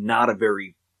is not a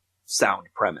very sound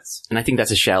premise. And I think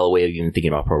that's a shallow way of even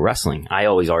thinking about pro wrestling. I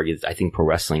always argue that I think pro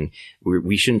wrestling,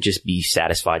 we shouldn't just be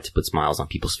satisfied to put smiles on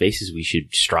people's faces. We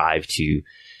should strive to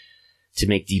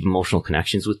make deep emotional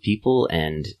connections with people.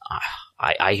 And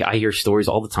I hear stories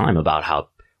all the time about how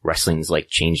wrestling's like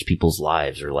changed people's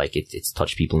lives, or like it's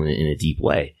touched people in a deep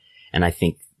way. And I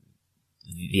think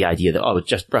the idea that,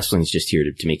 just wrestling is just here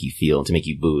to make you feel and to make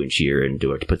you boo and cheer and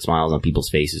to put smiles on people's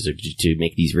faces, or to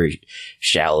make these very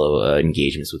shallow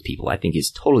engagements with people, I think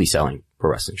is totally selling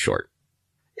pro wrestling short.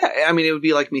 Yeah, I mean, it would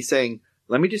be like me saying,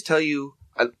 let me just tell you,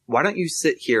 why don't you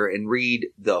sit here and read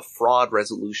the fraud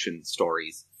resolution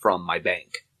stories from my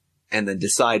bank and then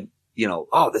decide,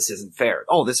 oh, this isn't fair.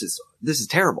 Oh, this is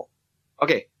terrible.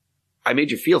 Okay, I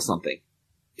made you feel something.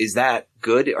 Is that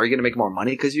good? Are you going to make more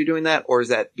money because you're doing that? Or is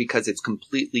that because it's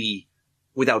completely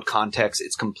without context?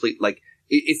 It's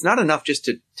it's not enough just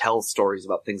to tell stories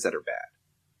about things that are bad.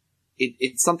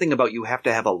 It's something about you have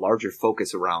to have a larger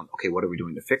focus around, okay, what are we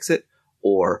doing to fix it?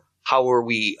 Or how are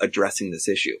we addressing this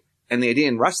issue? And the idea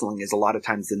in wrestling is a lot of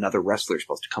times another wrestler is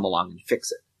supposed to come along and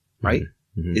fix it, right?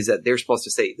 Mm-hmm. Is that they're supposed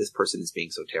to say, this person is being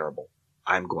so terrible,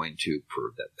 I'm going to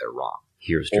prove that they're wrong.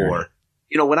 Here's Journey. Or,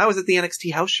 when I was at the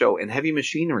NXT house show and Heavy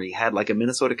Machinery had like a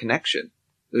Minnesota connection,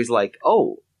 it was like,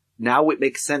 oh, now it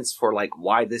makes sense for like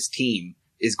why this team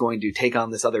is going to take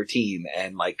on this other team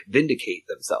and like vindicate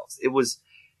themselves. It was,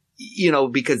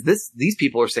 because these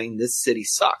people are saying this city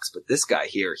sucks, but this guy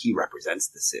here, he represents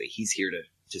the city. He's here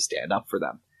to stand up for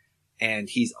them. And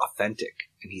he's authentic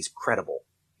and he's credible,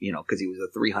 because he was a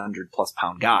 300+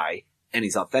 pound guy, and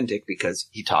he's authentic because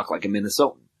he talked like a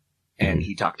Minnesotan. And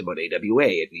he talked about AWA,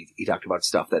 and he talked about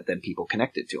stuff that then people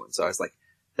connected to. And so I was like,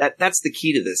 that's the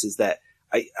key to this, is that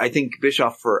I think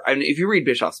Bischoff if you read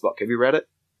Bischoff's book, have you read it?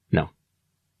 No.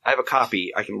 I have a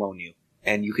copy I can loan you,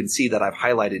 and you can see that I've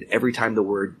highlighted every time the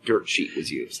word dirt sheet was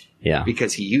used. Yeah.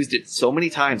 Because he used it so many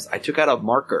times. I took out a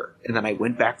marker, and then I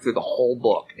went back through the whole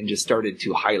book and just started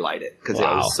to highlight it because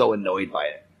I was so annoyed by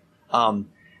it.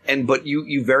 But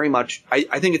you very much,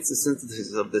 I think it's the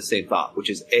synthesis of the same thought,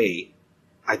 which is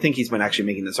I think he's been actually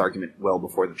making this argument well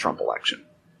before the Trump election.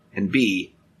 And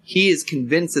B, he is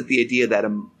convinced that the idea that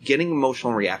getting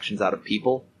emotional reactions out of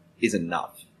people is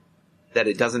enough. That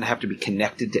it doesn't have to be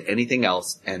connected to anything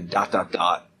else and ...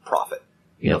 profit.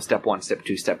 Step 1, step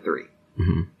 2, step 3.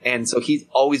 Mm-hmm. And so he's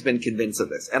always been convinced of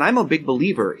this. And I'm a big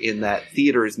believer in that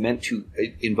theater is meant to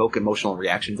invoke emotional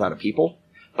reactions out of people.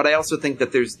 But I also think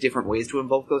that there's different ways to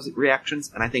invoke those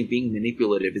reactions. And I think being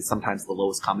manipulative is sometimes the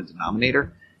lowest common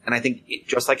denominator. And I think,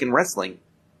 just like in wrestling,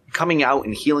 coming out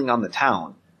and healing on the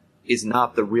town is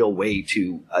not the real way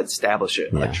to establish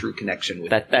a true connection with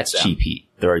that's them. cheap heat.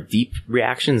 There are deep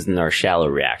reactions and there are shallow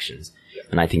reactions. Yeah.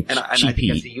 And I think cheap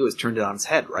heat. SCU has turned it on its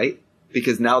head, right?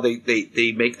 Because now they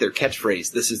make their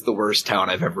catchphrase, "This is the worst town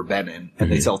I've ever been in,"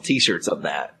 and they sell T-shirts of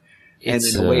that. And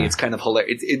in a way, it's kind of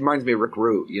hilarious. It reminds me of Rick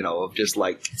Rude, of just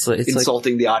like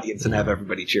insulting the audience and have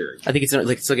everybody cheering. I think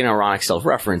it's like an ironic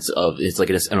self-reference of, it's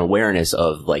like an awareness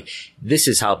of like, this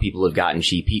is how people have gotten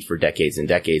cheap heat for decades and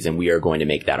decades, and we are going to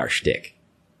make that our shtick.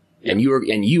 Yeah. And you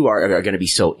are going to be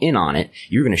so in on it.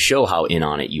 You're going to show how in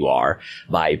on it you are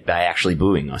by actually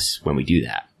booing us when we do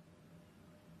that.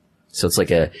 So it's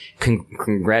like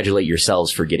congratulate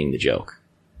yourselves for getting the joke.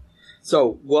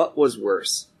 So what was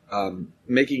worse?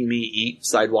 Making me eat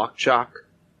sidewalk chalk,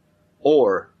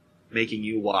 or making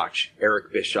you watch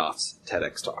Eric Bischoff's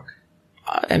TEDx talk?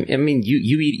 I mean,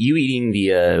 you eating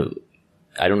the,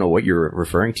 I don't know what you're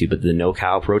referring to, but the no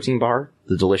cow protein bar,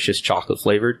 the delicious chocolate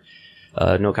flavored,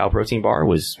 no cow protein bar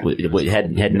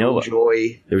had no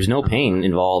joy. There was no pain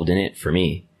involved in it for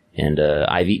me. And,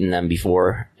 I've eaten them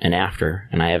before and after,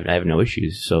 and I have no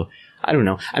issues. So, I don't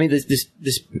know. I mean, this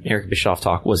Eric Bischoff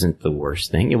talk wasn't the worst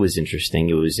thing. It was interesting.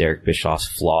 It was Eric Bischoff's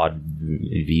flawed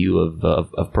view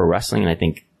of pro wrestling, and I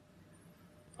think,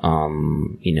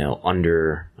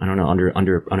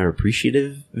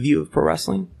 underappreciative view of pro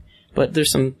wrestling. But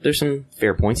there's some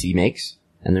fair points he makes,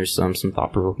 and there's some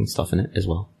thought provoking stuff in it as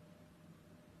well.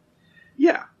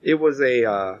 Yeah, it was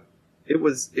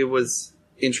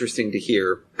interesting to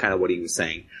hear kind of what he was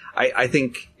saying. I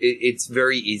think it's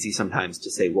very easy sometimes to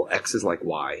say, well, X is like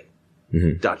Y, ...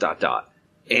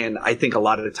 And I think a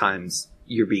lot of the times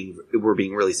we're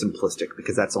being really simplistic,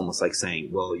 because that's almost like saying,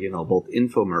 well, both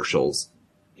infomercials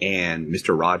and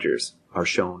Mr. Rogers are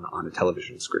shown on a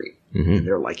television screen, and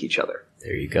they're like each other.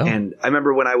 There you go. And I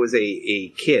remember when I was a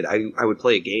kid, I would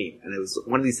play a game, and it was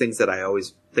one of these things that I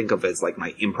always think of as like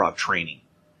my improv training.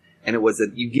 And it was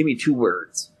that you give me 2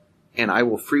 words, and I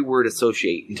will free word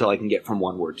associate until I can get from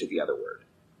one word to the other word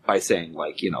by saying,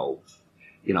 like,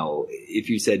 if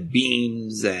you said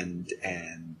beams and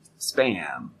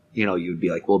spam, you'd be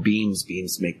like, well, beams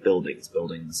make buildings.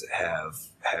 Buildings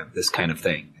have this kind of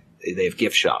thing. They have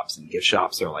gift shops, and gift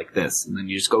shops are like this. And then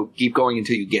you just keep going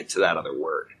until you get to that other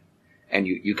word. And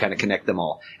you kind of connect them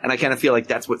all. And I kind of feel like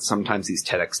that's what sometimes these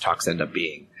TEDx talks end up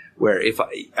being, where if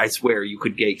I swear you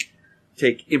could take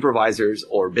improvisers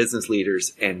or business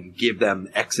leaders and give them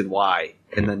X and Y,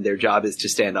 and then their job is to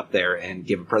stand up there and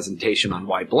give a presentation on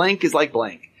why blank is like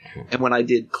blank. And when I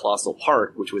did Colossal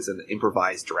Park, which was an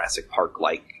improvised Jurassic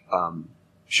Park-like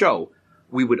show,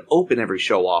 we would open every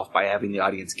show off by having the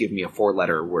audience give me a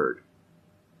 4-letter word.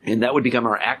 And that would become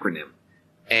our acronym.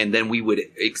 And then we would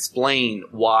explain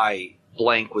why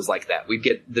blank was like that. We'd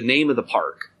get the name of the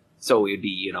park. So it would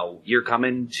be, you're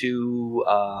coming to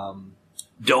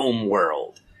Dome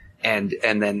World. And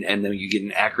then you get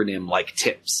an acronym like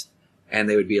TIPS. And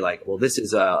they would be like, well, this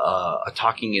is a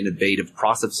talking innovative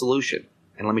process solution.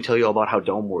 And let me tell you all about how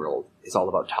Dome World is all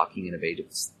about talking innovative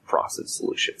process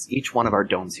solutions. Each one of our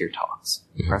domes here talks.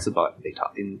 Press a button, they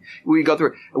talk. And we would go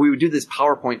through, and we would do this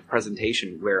PowerPoint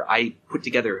presentation where I put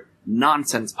together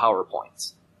nonsense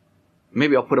PowerPoints.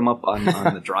 Maybe I'll put them up on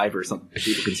the drive or something so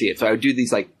people can see it. So I would do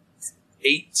these like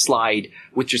 8-slide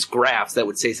with just graphs that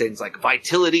would say things like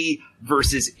vitality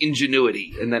versus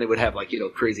ingenuity. And then it would have like,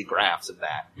 crazy graphs of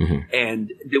that.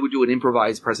 And they would do an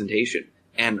improvised presentation.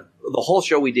 And the whole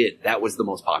show we did, that was the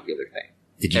most popular thing.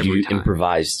 Did you do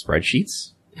improvised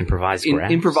spreadsheets? Improvised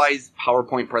graphs? Improvised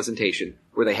PowerPoint presentation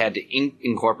where they had to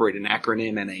incorporate an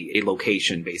acronym and a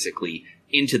location basically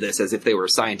into this as if they were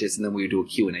scientists, and then we would do a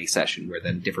Q&A session where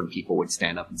then different people would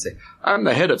stand up and say, I'm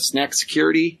the head of snack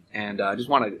security, and I just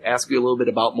want to ask you a little bit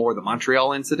about more of the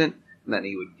Montreal incident. And then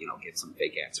he would, give some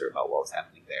fake answer about what was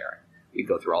happening there. We'd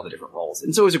go through all the different roles.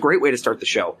 And so it was a great way to start the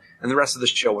show, and the rest of the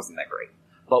show wasn't that great.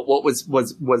 But what was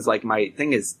like my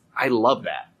thing is I love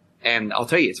that. And I'll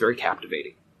tell you, it's very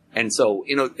captivating. And so,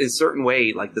 in a certain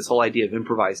way, like this whole idea of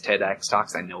improvised TEDx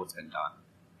talks, I know it's been done.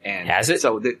 And has it?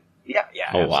 So yeah. Oh,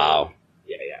 absolutely. Wow.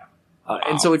 Yeah. Wow.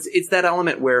 And so it's that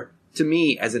element where, to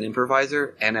me, as an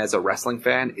improviser and as a wrestling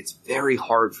fan, it's very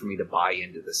hard for me to buy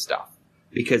into this stuff.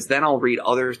 Because then I'll read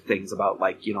other things about,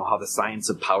 like, how the science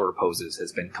of power poses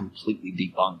has been completely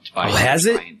debunked by has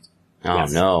it? Science. Oh,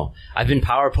 yes. No. I've been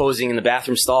power posing in the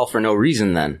bathroom stall for no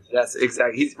reason then. Yes,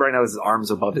 exactly. He's right now, his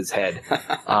arms above his head.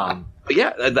 But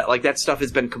yeah, that stuff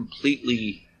has been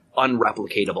completely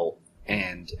unreplicatable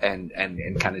and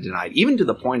kind of denied, even to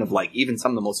the point of, like, even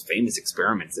some of the most famous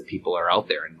experiments that people are out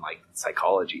there in, like,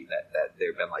 psychology that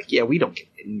they've been like, yeah, we don't get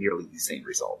nearly the same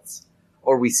results.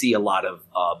 Or we see a lot of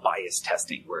bias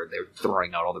testing where they're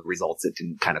throwing out all the results that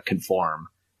didn't kind of conform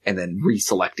and then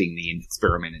reselecting the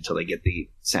experiment until they get the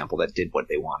sample that did what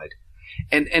they wanted.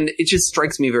 And it just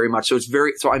strikes me very much. So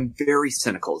I'm very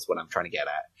cynical is what I'm trying to get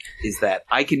at, is that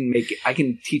I can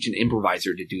teach an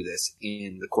improviser to do this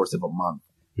in the course of a month.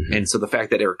 Mm-hmm. And so the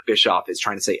fact that Eric Bischoff is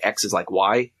trying to say X is like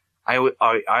Y, I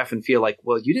often feel like,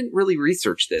 well, you didn't really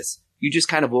research this. You just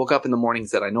kind of woke up in the morning and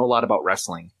said, I know a lot about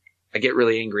wrestling. I get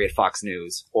really angry at Fox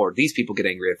News, or these people get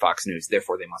angry at Fox News,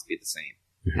 therefore they must be the same.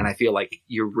 Mm-hmm. And I feel like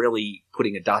you're really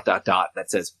putting a ... that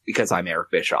says, because I'm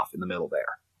Eric Bischoff in the middle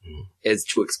there, mm-hmm. is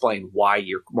to explain why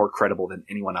you're more credible than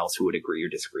anyone else who would agree or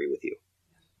disagree with you.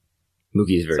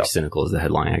 Mookie is very cynical is the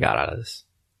headline I got out of this.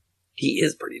 He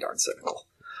is pretty darn cynical.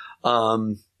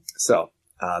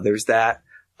 There's that.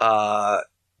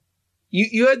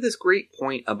 You had this great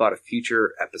point about a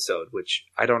future episode, which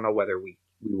I don't know whether we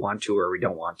want to or we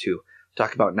don't want to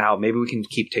talk about now. Maybe we can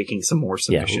keep taking some more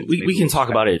submissions. Yeah, we can talk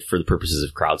about it for the purposes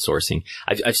of crowdsourcing.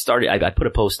 I put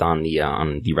a post on the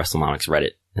WrestleMonomics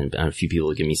Reddit, and a few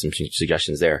people give me some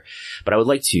suggestions there. But I would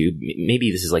like to,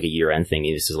 maybe this is like a year-end thing.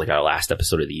 Maybe this is like our last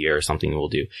episode of the year or something we'll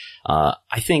do.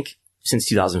 I think since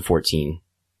 2014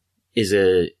 is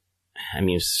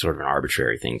it's sort of an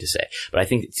arbitrary thing to say, but I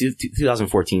think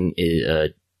 2014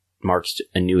 marks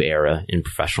a new era in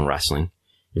professional wrestling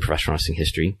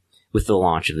history, with the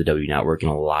launch of the W Network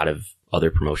and a lot of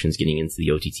other promotions getting into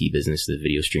the OTT business, the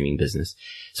video streaming business.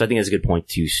 So I think that's a good point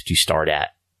to start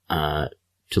at.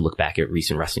 to look back at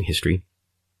recent wrestling history.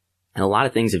 And a lot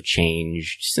of things have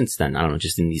changed since then. I don't know,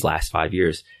 just in these last 5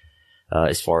 years,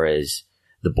 as far as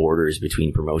the borders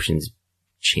between promotions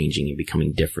changing and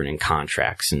becoming different in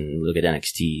contracts, and look at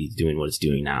NXT doing what it's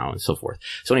doing now and so forth.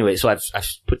 So anyway, so I've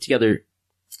put together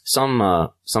some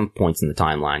points in the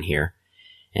timeline here.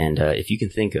 And, if you can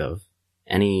think of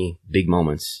any big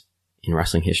moments in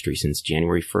wrestling history since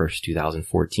January 1st,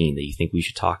 2014 that you think we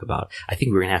should talk about, I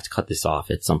think we're going to have to cut this off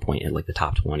at some point at like the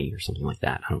top 20 or something like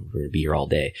that. I don't know, we're going to be here all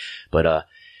day. But,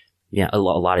 yeah, a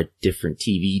lot of different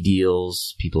TV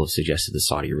deals. People have suggested the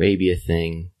Saudi Arabia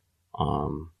thing.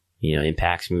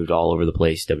 Impact's moved all over the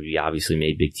place. WWE obviously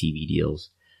made big TV deals.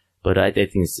 But I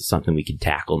think it's something we could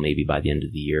tackle maybe by the end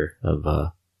of the year of,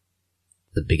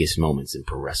 the biggest moments in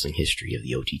pro wrestling history of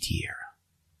the OTT era.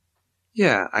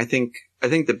 Yeah, I think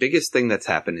the biggest thing that's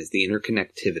happened is the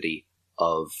interconnectivity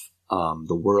of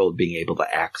the world being able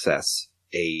to access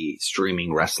a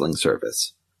streaming wrestling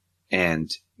service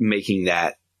and making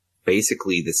that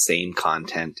basically the same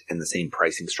content and the same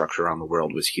pricing structure around the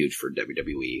world was huge for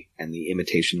WWE, and the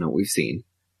imitation that we've seen.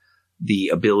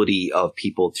 The ability of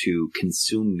people to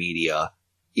consume media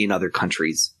in other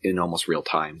countries in almost real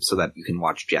time so that you can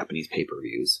watch Japanese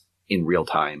pay-per-views in real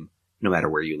time no matter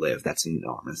where you live. That's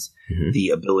enormous. Mm-hmm. The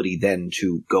ability then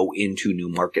to go into new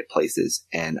marketplaces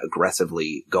and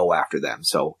aggressively go after them.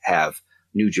 So have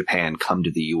New Japan come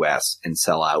to the US and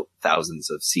sell out thousands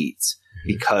of seats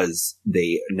because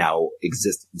they now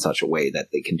exist in such a way that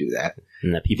they can do that.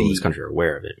 And that people in this country are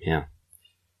aware of it. Yeah.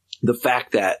 The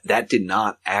fact that that did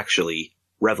not actually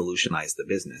revolutionize the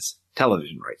business,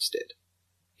 television rights did.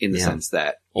 In the sense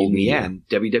that, in the end,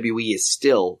 WWE is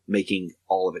still making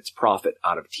all of its profit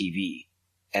out of TV.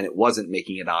 And it wasn't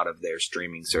making it out of their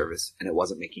streaming service, and it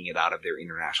wasn't making it out of their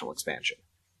international expansion.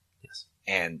 Yes.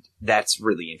 And that's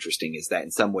really interesting, is that in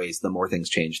some ways, the more things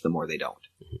change, the more they don't.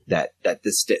 Mm-hmm. That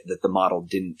the model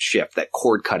didn't shift, that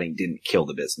cord cutting didn't kill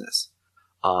the business.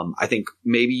 I think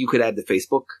maybe you could add the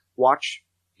Facebook Watch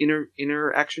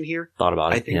interaction here. Thought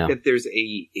about it. I think that there's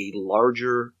a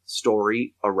larger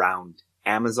story around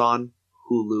Amazon,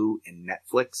 Hulu, and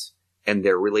Netflix and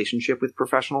their relationship with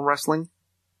professional wrestling.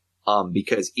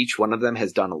 Because each one of them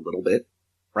has done a little bit,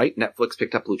 right? Netflix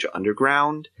picked up Lucha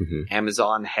Underground. Mm-hmm.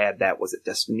 Amazon had that, was it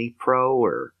Destiny Pro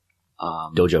or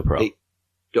Dojo Pro?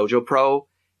 Dojo Pro.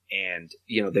 And,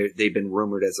 they've been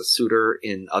rumored as a suitor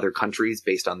in other countries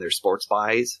based on their sports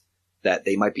buys that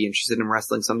they might be interested in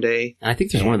wrestling someday. And I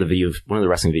think there's one of the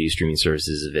wrestling video streaming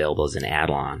services available as an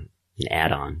add-on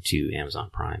to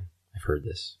Amazon Prime. I've heard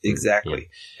this. Exactly.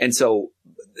 Yeah. And so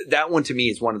that one to me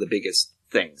is one of the biggest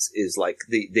things, is like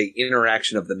the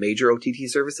interaction of the major OTT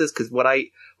services. Cause what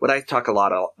I talk a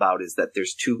lot about is that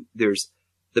there's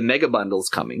the mega bundles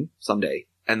coming someday,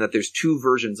 and that there's two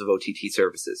versions of OTT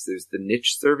services. There's the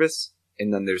niche service,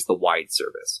 and then there's the wide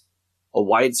service. A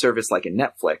wide service like a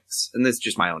Netflix, and this is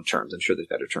just my own terms, I'm sure there's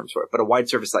better terms for it, but a wide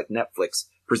service like Netflix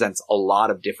presents a lot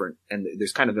of different, and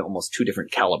there's kind of almost two different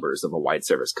calibers of a wide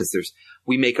service, because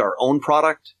we make our own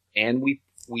product and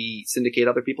we syndicate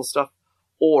other people's stuff,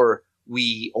 or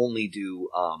we only do,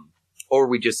 or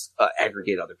we just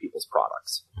aggregate other people's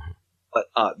products. But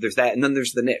there's that, and then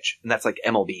there's the niche, and that's like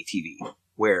MLB TV,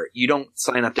 where you don't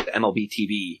sign up to MLB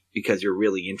TV because you're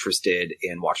really interested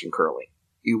in watching curling.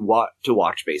 You want to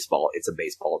watch baseball. It's a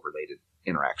baseball-related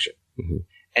interaction. Mm-hmm.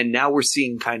 And now we're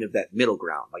seeing kind of that middle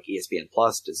ground, like ESPN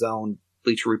Plus, DAZN,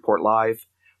 Bleacher Report Live,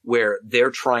 where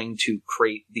they're trying to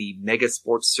create the mega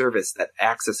sports service that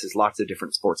accesses lots of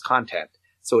different sports content.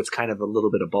 So it's kind of a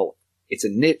little bit of both. It's a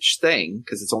niche thing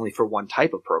because it's only for one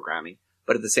type of programming,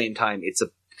 but at the same time, it's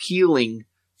appealing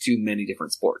to many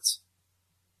different sports.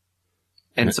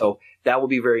 And so that will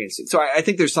be very interesting. So I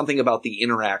think there's something about the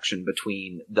interaction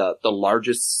between the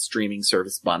largest streaming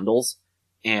service bundles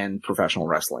and professional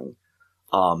wrestling,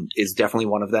 is definitely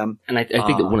one of them. And I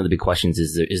think that one of the big questions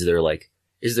is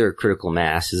there a critical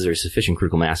mass? Is there a sufficient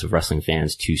critical mass of wrestling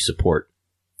fans to support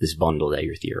this bundle that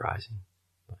you're theorizing?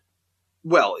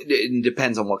 Well, it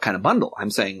depends on what kind of bundle.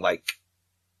 I'm saying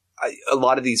a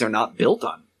lot of these are not built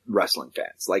on wrestling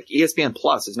fans. Like ESPN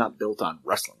Plus is not built on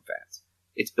wrestling fans.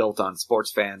 It's built on sports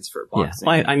fans for boxing.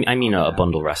 Yeah, well, I mean a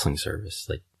bundle wrestling service.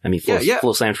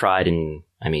 Flow Slam tried, and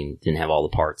didn't have all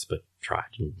the parts, but tried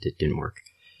and it didn't work.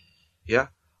 Yeah.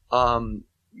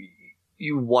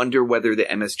 You wonder whether the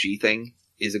MSG thing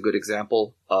is a good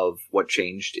example of what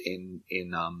changed in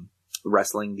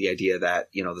wrestling. The idea that,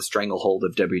 the stranglehold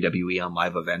of WWE on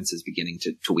live events is beginning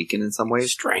to weaken in some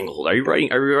ways. Stranglehold? Are you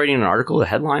writing an article, a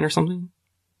headline or something?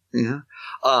 Yeah.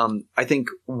 I think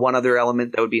one other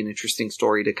element that would be an interesting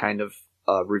story to kind of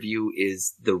review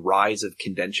is the rise of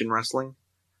convention wrestling.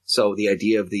 So the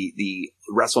idea of the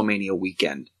WrestleMania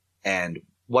weekend, and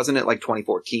wasn't it like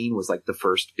 2014 was like the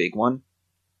first big one?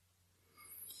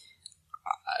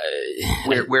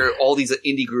 Where all these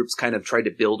indie groups kind of tried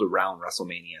to build around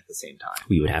WrestleMania at the same time.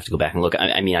 We would have to go back and look.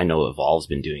 I mean, I know Evolve's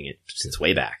been doing it since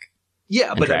way back.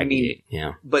 Yeah, but I mean,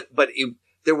 yeah. But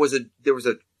there was a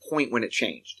point when it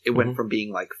changed. It went from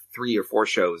being like 3 or 4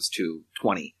 shows to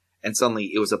 20, and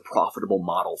suddenly it was a profitable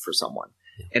model for someone.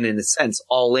 Yeah. And in a sense,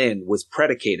 All In was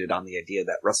predicated on the idea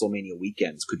that WrestleMania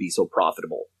weekends could be so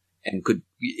profitable, and could,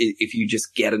 if you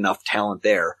just get enough talent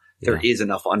there is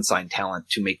enough unsigned talent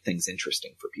to make things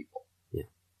interesting for people. Yeah.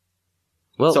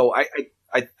 Well, so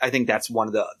I think that's one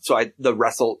of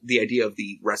the idea of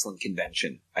the wrestling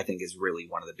convention, I think, is really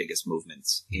one of the biggest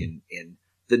movements in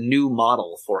the new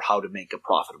model for how to make a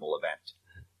profitable event.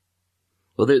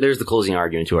 Well, there's the closing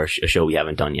argument to a show we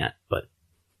haven't done yet, but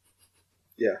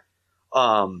yeah.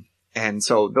 And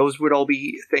so those would all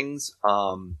be things.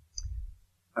 I'm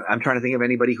trying to think of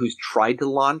anybody who's tried to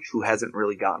launch who hasn't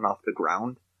really gotten off the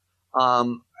ground.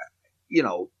 You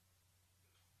know,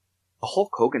 the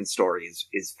Hulk Hogan story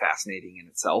is fascinating in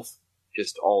itself.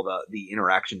 Just all the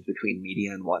interactions between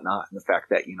media and whatnot, and the fact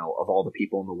that, you know, of all the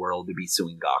people in the world to be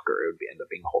suing Gawker, it would end up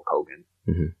being Hulk Hogan.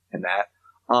 And that.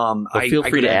 But feel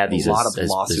free to add these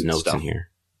as notes stuff in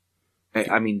here.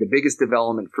 I mean, the biggest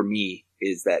development for me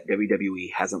is that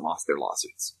WWE hasn't lost their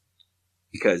lawsuits,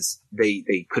 because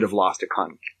they could have lost a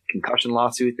concussion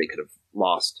lawsuit. They could have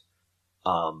lost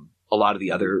a lot of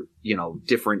the other, you know,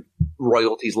 different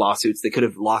royalties lawsuits. They could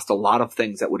have lost a lot of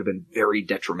things that would have been very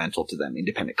detrimental to them.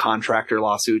 Independent contractor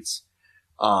lawsuits.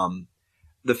 The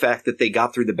fact that they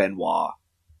got through the Benoit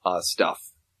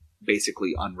stuff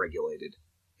basically unregulated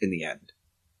in the end.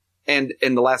 And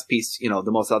the last piece, you know,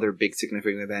 the most other big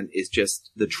significant event is just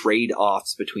the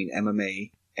trade-offs between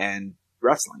MMA and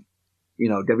wrestling. You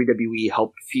know, WWE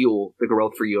helped fuel the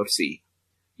growth for UFC.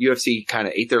 UFC kind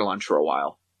of ate their lunch for a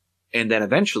while. And then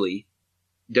eventually,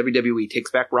 WWE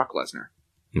takes back Brock Lesnar,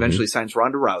 eventually signs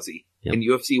Ronda Rousey, and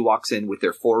UFC walks in with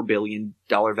their $4 billion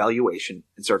valuation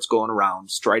and starts going around,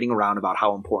 striding around about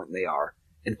how important they are.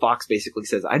 And Fox basically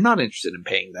says, I'm not interested in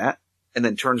paying that, and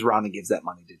then turns around and gives that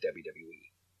money to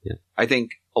WWE. Yeah. I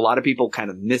think a lot of people kind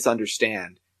of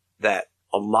misunderstand that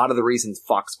a lot of the reasons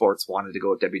Fox Sports wanted to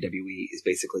go at WWE is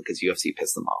basically because UFC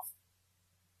pissed them off.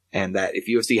 And that if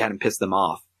UFC hadn't pissed them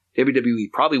off,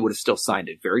 WWE probably would have still signed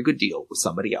a very good deal with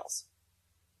somebody else,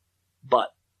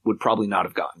 but would probably not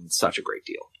have gotten such a great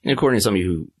deal. And according to somebody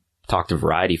who talked to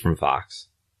Variety from Fox,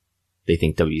 they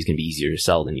think WWE is going to be easier to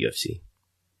sell than UFC.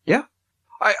 Yeah.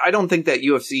 I don't think that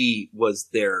UFC was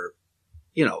their,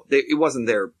 you know, it wasn't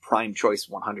their prime choice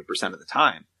 100% of the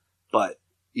time, but,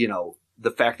 you know,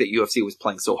 the fact that UFC was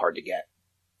playing so hard to get,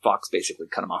 Fox basically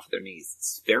cut them off at their knees.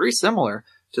 It's very similar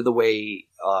to the way,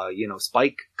 you know,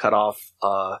 Spike cut off,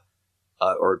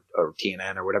 or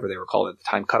TNN or whatever they were called at the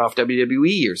time, cut off WWE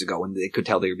years ago when they could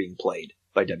tell they were being played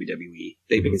by WWE.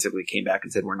 They basically came back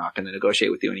and said, we're not going to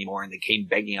negotiate with you anymore. And they came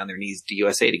begging on their knees to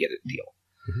USA to get a deal.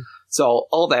 So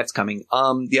all that's coming.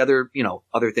 The other, you know,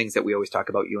 other things that we always talk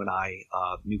about, you and I,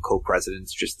 new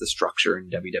co-presidents, just the structure in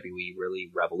WWE really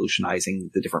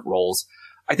revolutionizing the different roles.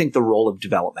 I think the role of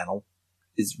developmental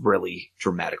is really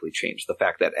dramatically changed. The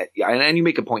fact that, and you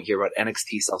make a point here about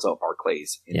NXT sells out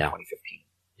Barclays in 2015.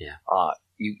 Yeah.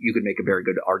 You could make a very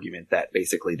good argument that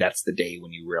basically that's the day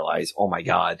when you realize, oh my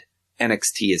God,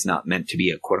 NXT is not meant to be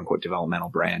a quote unquote developmental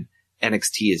brand.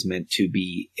 NXT is meant to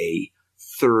be a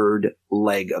third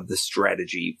leg of the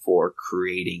strategy for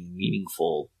creating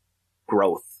meaningful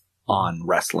growth on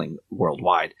wrestling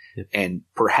worldwide. Yep. And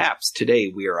perhaps today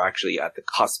we are actually at the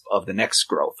cusp of the next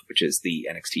growth, which is the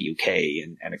NXT UK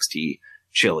and NXT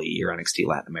Chile or NXT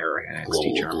Latin America and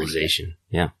NXT Globalization.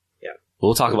 Yeah. Yeah.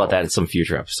 We'll talk about that in some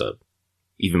future episode,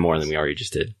 even more than we already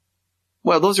just did.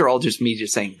 Well, those are all just me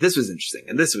just saying this was interesting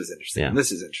and this was interesting and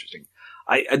this is interesting.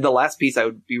 The last piece I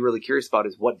would be really curious about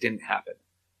is what didn't happen.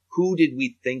 Who did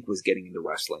we think was getting into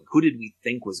wrestling? Who did we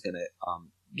think was going to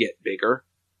get bigger?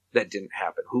 That didn't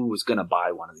happen. Who was going to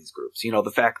buy one of these groups? You know,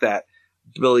 the fact that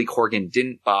Billy Corgan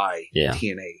didn't buy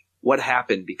TNA. What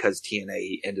happened because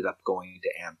TNA ended up going to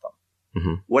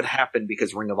Anthem? What happened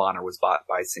because Ring of Honor was bought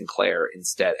by Sinclair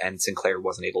instead, and Sinclair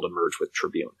wasn't able to merge with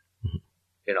Tribune?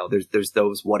 You know, there's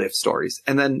those what if stories.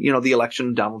 And then, you know, the election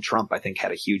of Donald Trump, I think,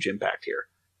 had a huge impact here,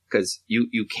 because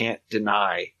you can't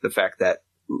deny the fact that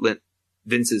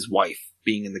Vince's wife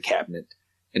being in the cabinet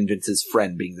and Vince's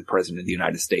friend being the president of the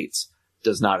United States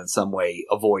does not in some way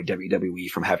avoid WWE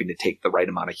from having to take the right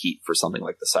amount of heat for something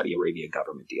like the Saudi Arabia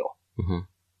government deal.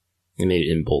 It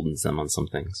maybe emboldens them on some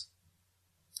things.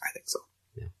 I think so.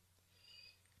 Yeah.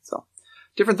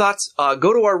 different thoughts.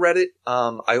 Go to our Reddit.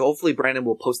 Hopefully Brandon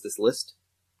will post this list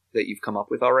that you've come up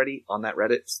with already on that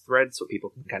Reddit thread so people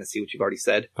can kind of see what you've already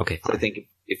said. Okay. So I think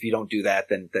if you don't do that,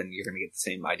 then you're going to get the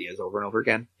same ideas over and over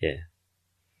again. Yeah.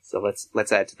 So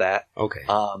let's add to that. Okay.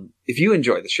 If you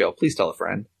enjoy the show, please tell a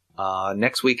friend.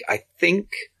 Next week, I think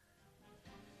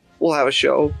we'll have a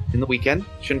show in the weekend.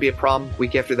 Shouldn't be a problem.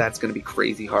 Week after that's going to be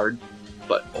crazy hard,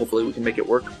 but hopefully we can make it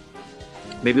work.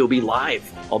 Maybe it'll be live.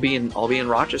 I'll be in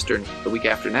Rochester the week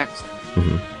after next.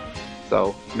 Mm-hmm.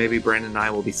 So maybe Brandon and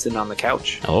I will be sitting on the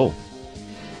couch. Oh.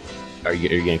 Are you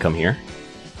going to come here?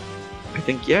 I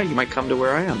think, yeah, you might come to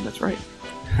where I am. That's right.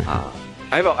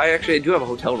 I do have a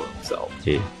hotel room, so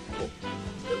Gee.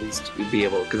 at least we'd be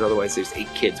able, because otherwise there's 8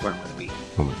 kids where I'm going to be.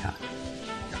 Oh my god.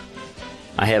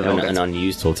 I have an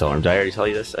unused hotel room. Did I already tell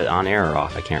you this? On air or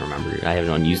off? I can't remember. I have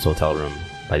an unused hotel room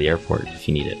by the airport if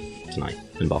you need it tonight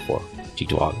in Balfour.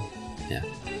 Cheektowaga. Yeah.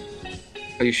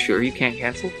 Are you sure you can't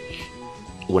cancel?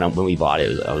 When we bought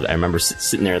it, I remember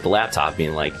sitting there at the laptop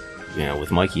being like,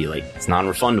 with Mikey, like, it's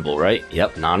non-refundable, right?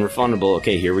 Yep, non-refundable.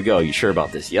 Okay, here we go. You sure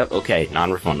about this? Yep, okay,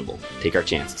 non-refundable. Take our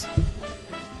chances.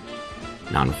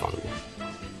 Non-refundable.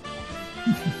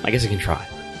 I guess I can try.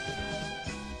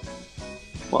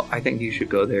 Well, I think you should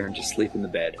go there and just sleep in the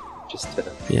bed. Just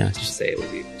say it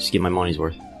with you. Just get my money's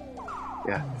worth.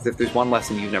 Yeah, because if there's one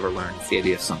lesson you've never learned, it's the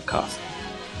idea of sunk cost.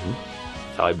 Mm-hmm.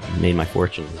 That's how I made my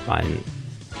fortune, by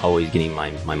always getting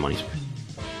my money's worth.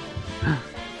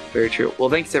 Very true. Well,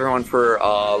 thanks everyone for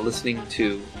listening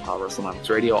to WrestleNomics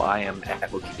Radio. I am at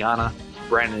Wikigana.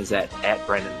 Brandon is at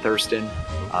Brandon Thurston.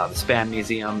 The Span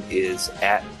Museum is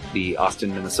at the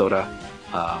Austin, Minnesota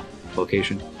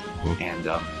location. Mm-hmm.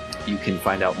 And you can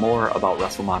find out more about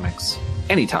WrestleNomics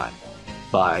anytime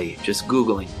by just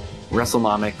Googling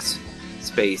WrestleNomics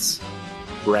space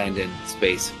Brandon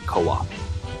space co-op.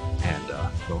 And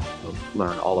you'll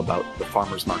learn all about the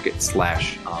farmers market /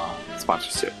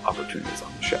 sponsorship opportunities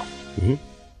on the show.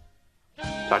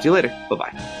 Mm-hmm. Talk to you later.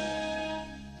 Bye-bye.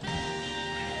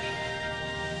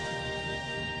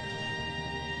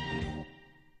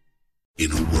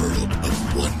 In a world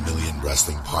of 1 million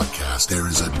wrestling podcasts, there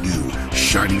is a new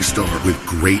shining star with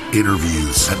great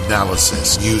interviews,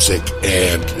 analysis, music,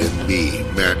 and me,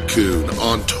 Matt Kuhn,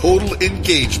 on total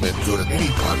engagement. Go to any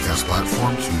podcast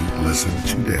platform to listen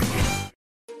today.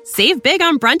 Save big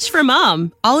on brunch for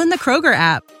mom, all in the Kroger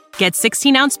app. Get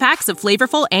 16-ounce packs of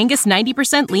flavorful Angus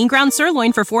 90% lean ground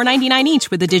sirloin for $4.99 each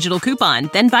with a digital coupon.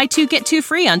 Then buy 2, get 2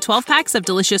 free on 12 packs of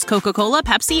delicious Coca-Cola,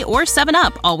 Pepsi, or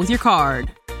 7-Up, all with your card.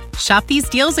 Shop these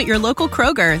deals at your local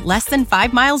Kroger, less than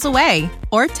 5 miles away.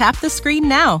 Or tap the screen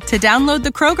now to download the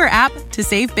Kroger app to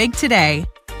save big today.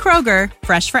 Kroger,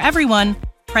 fresh for everyone.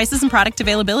 Prices and product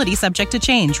availability subject to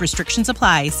change. Restrictions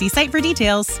apply. See site for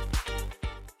details.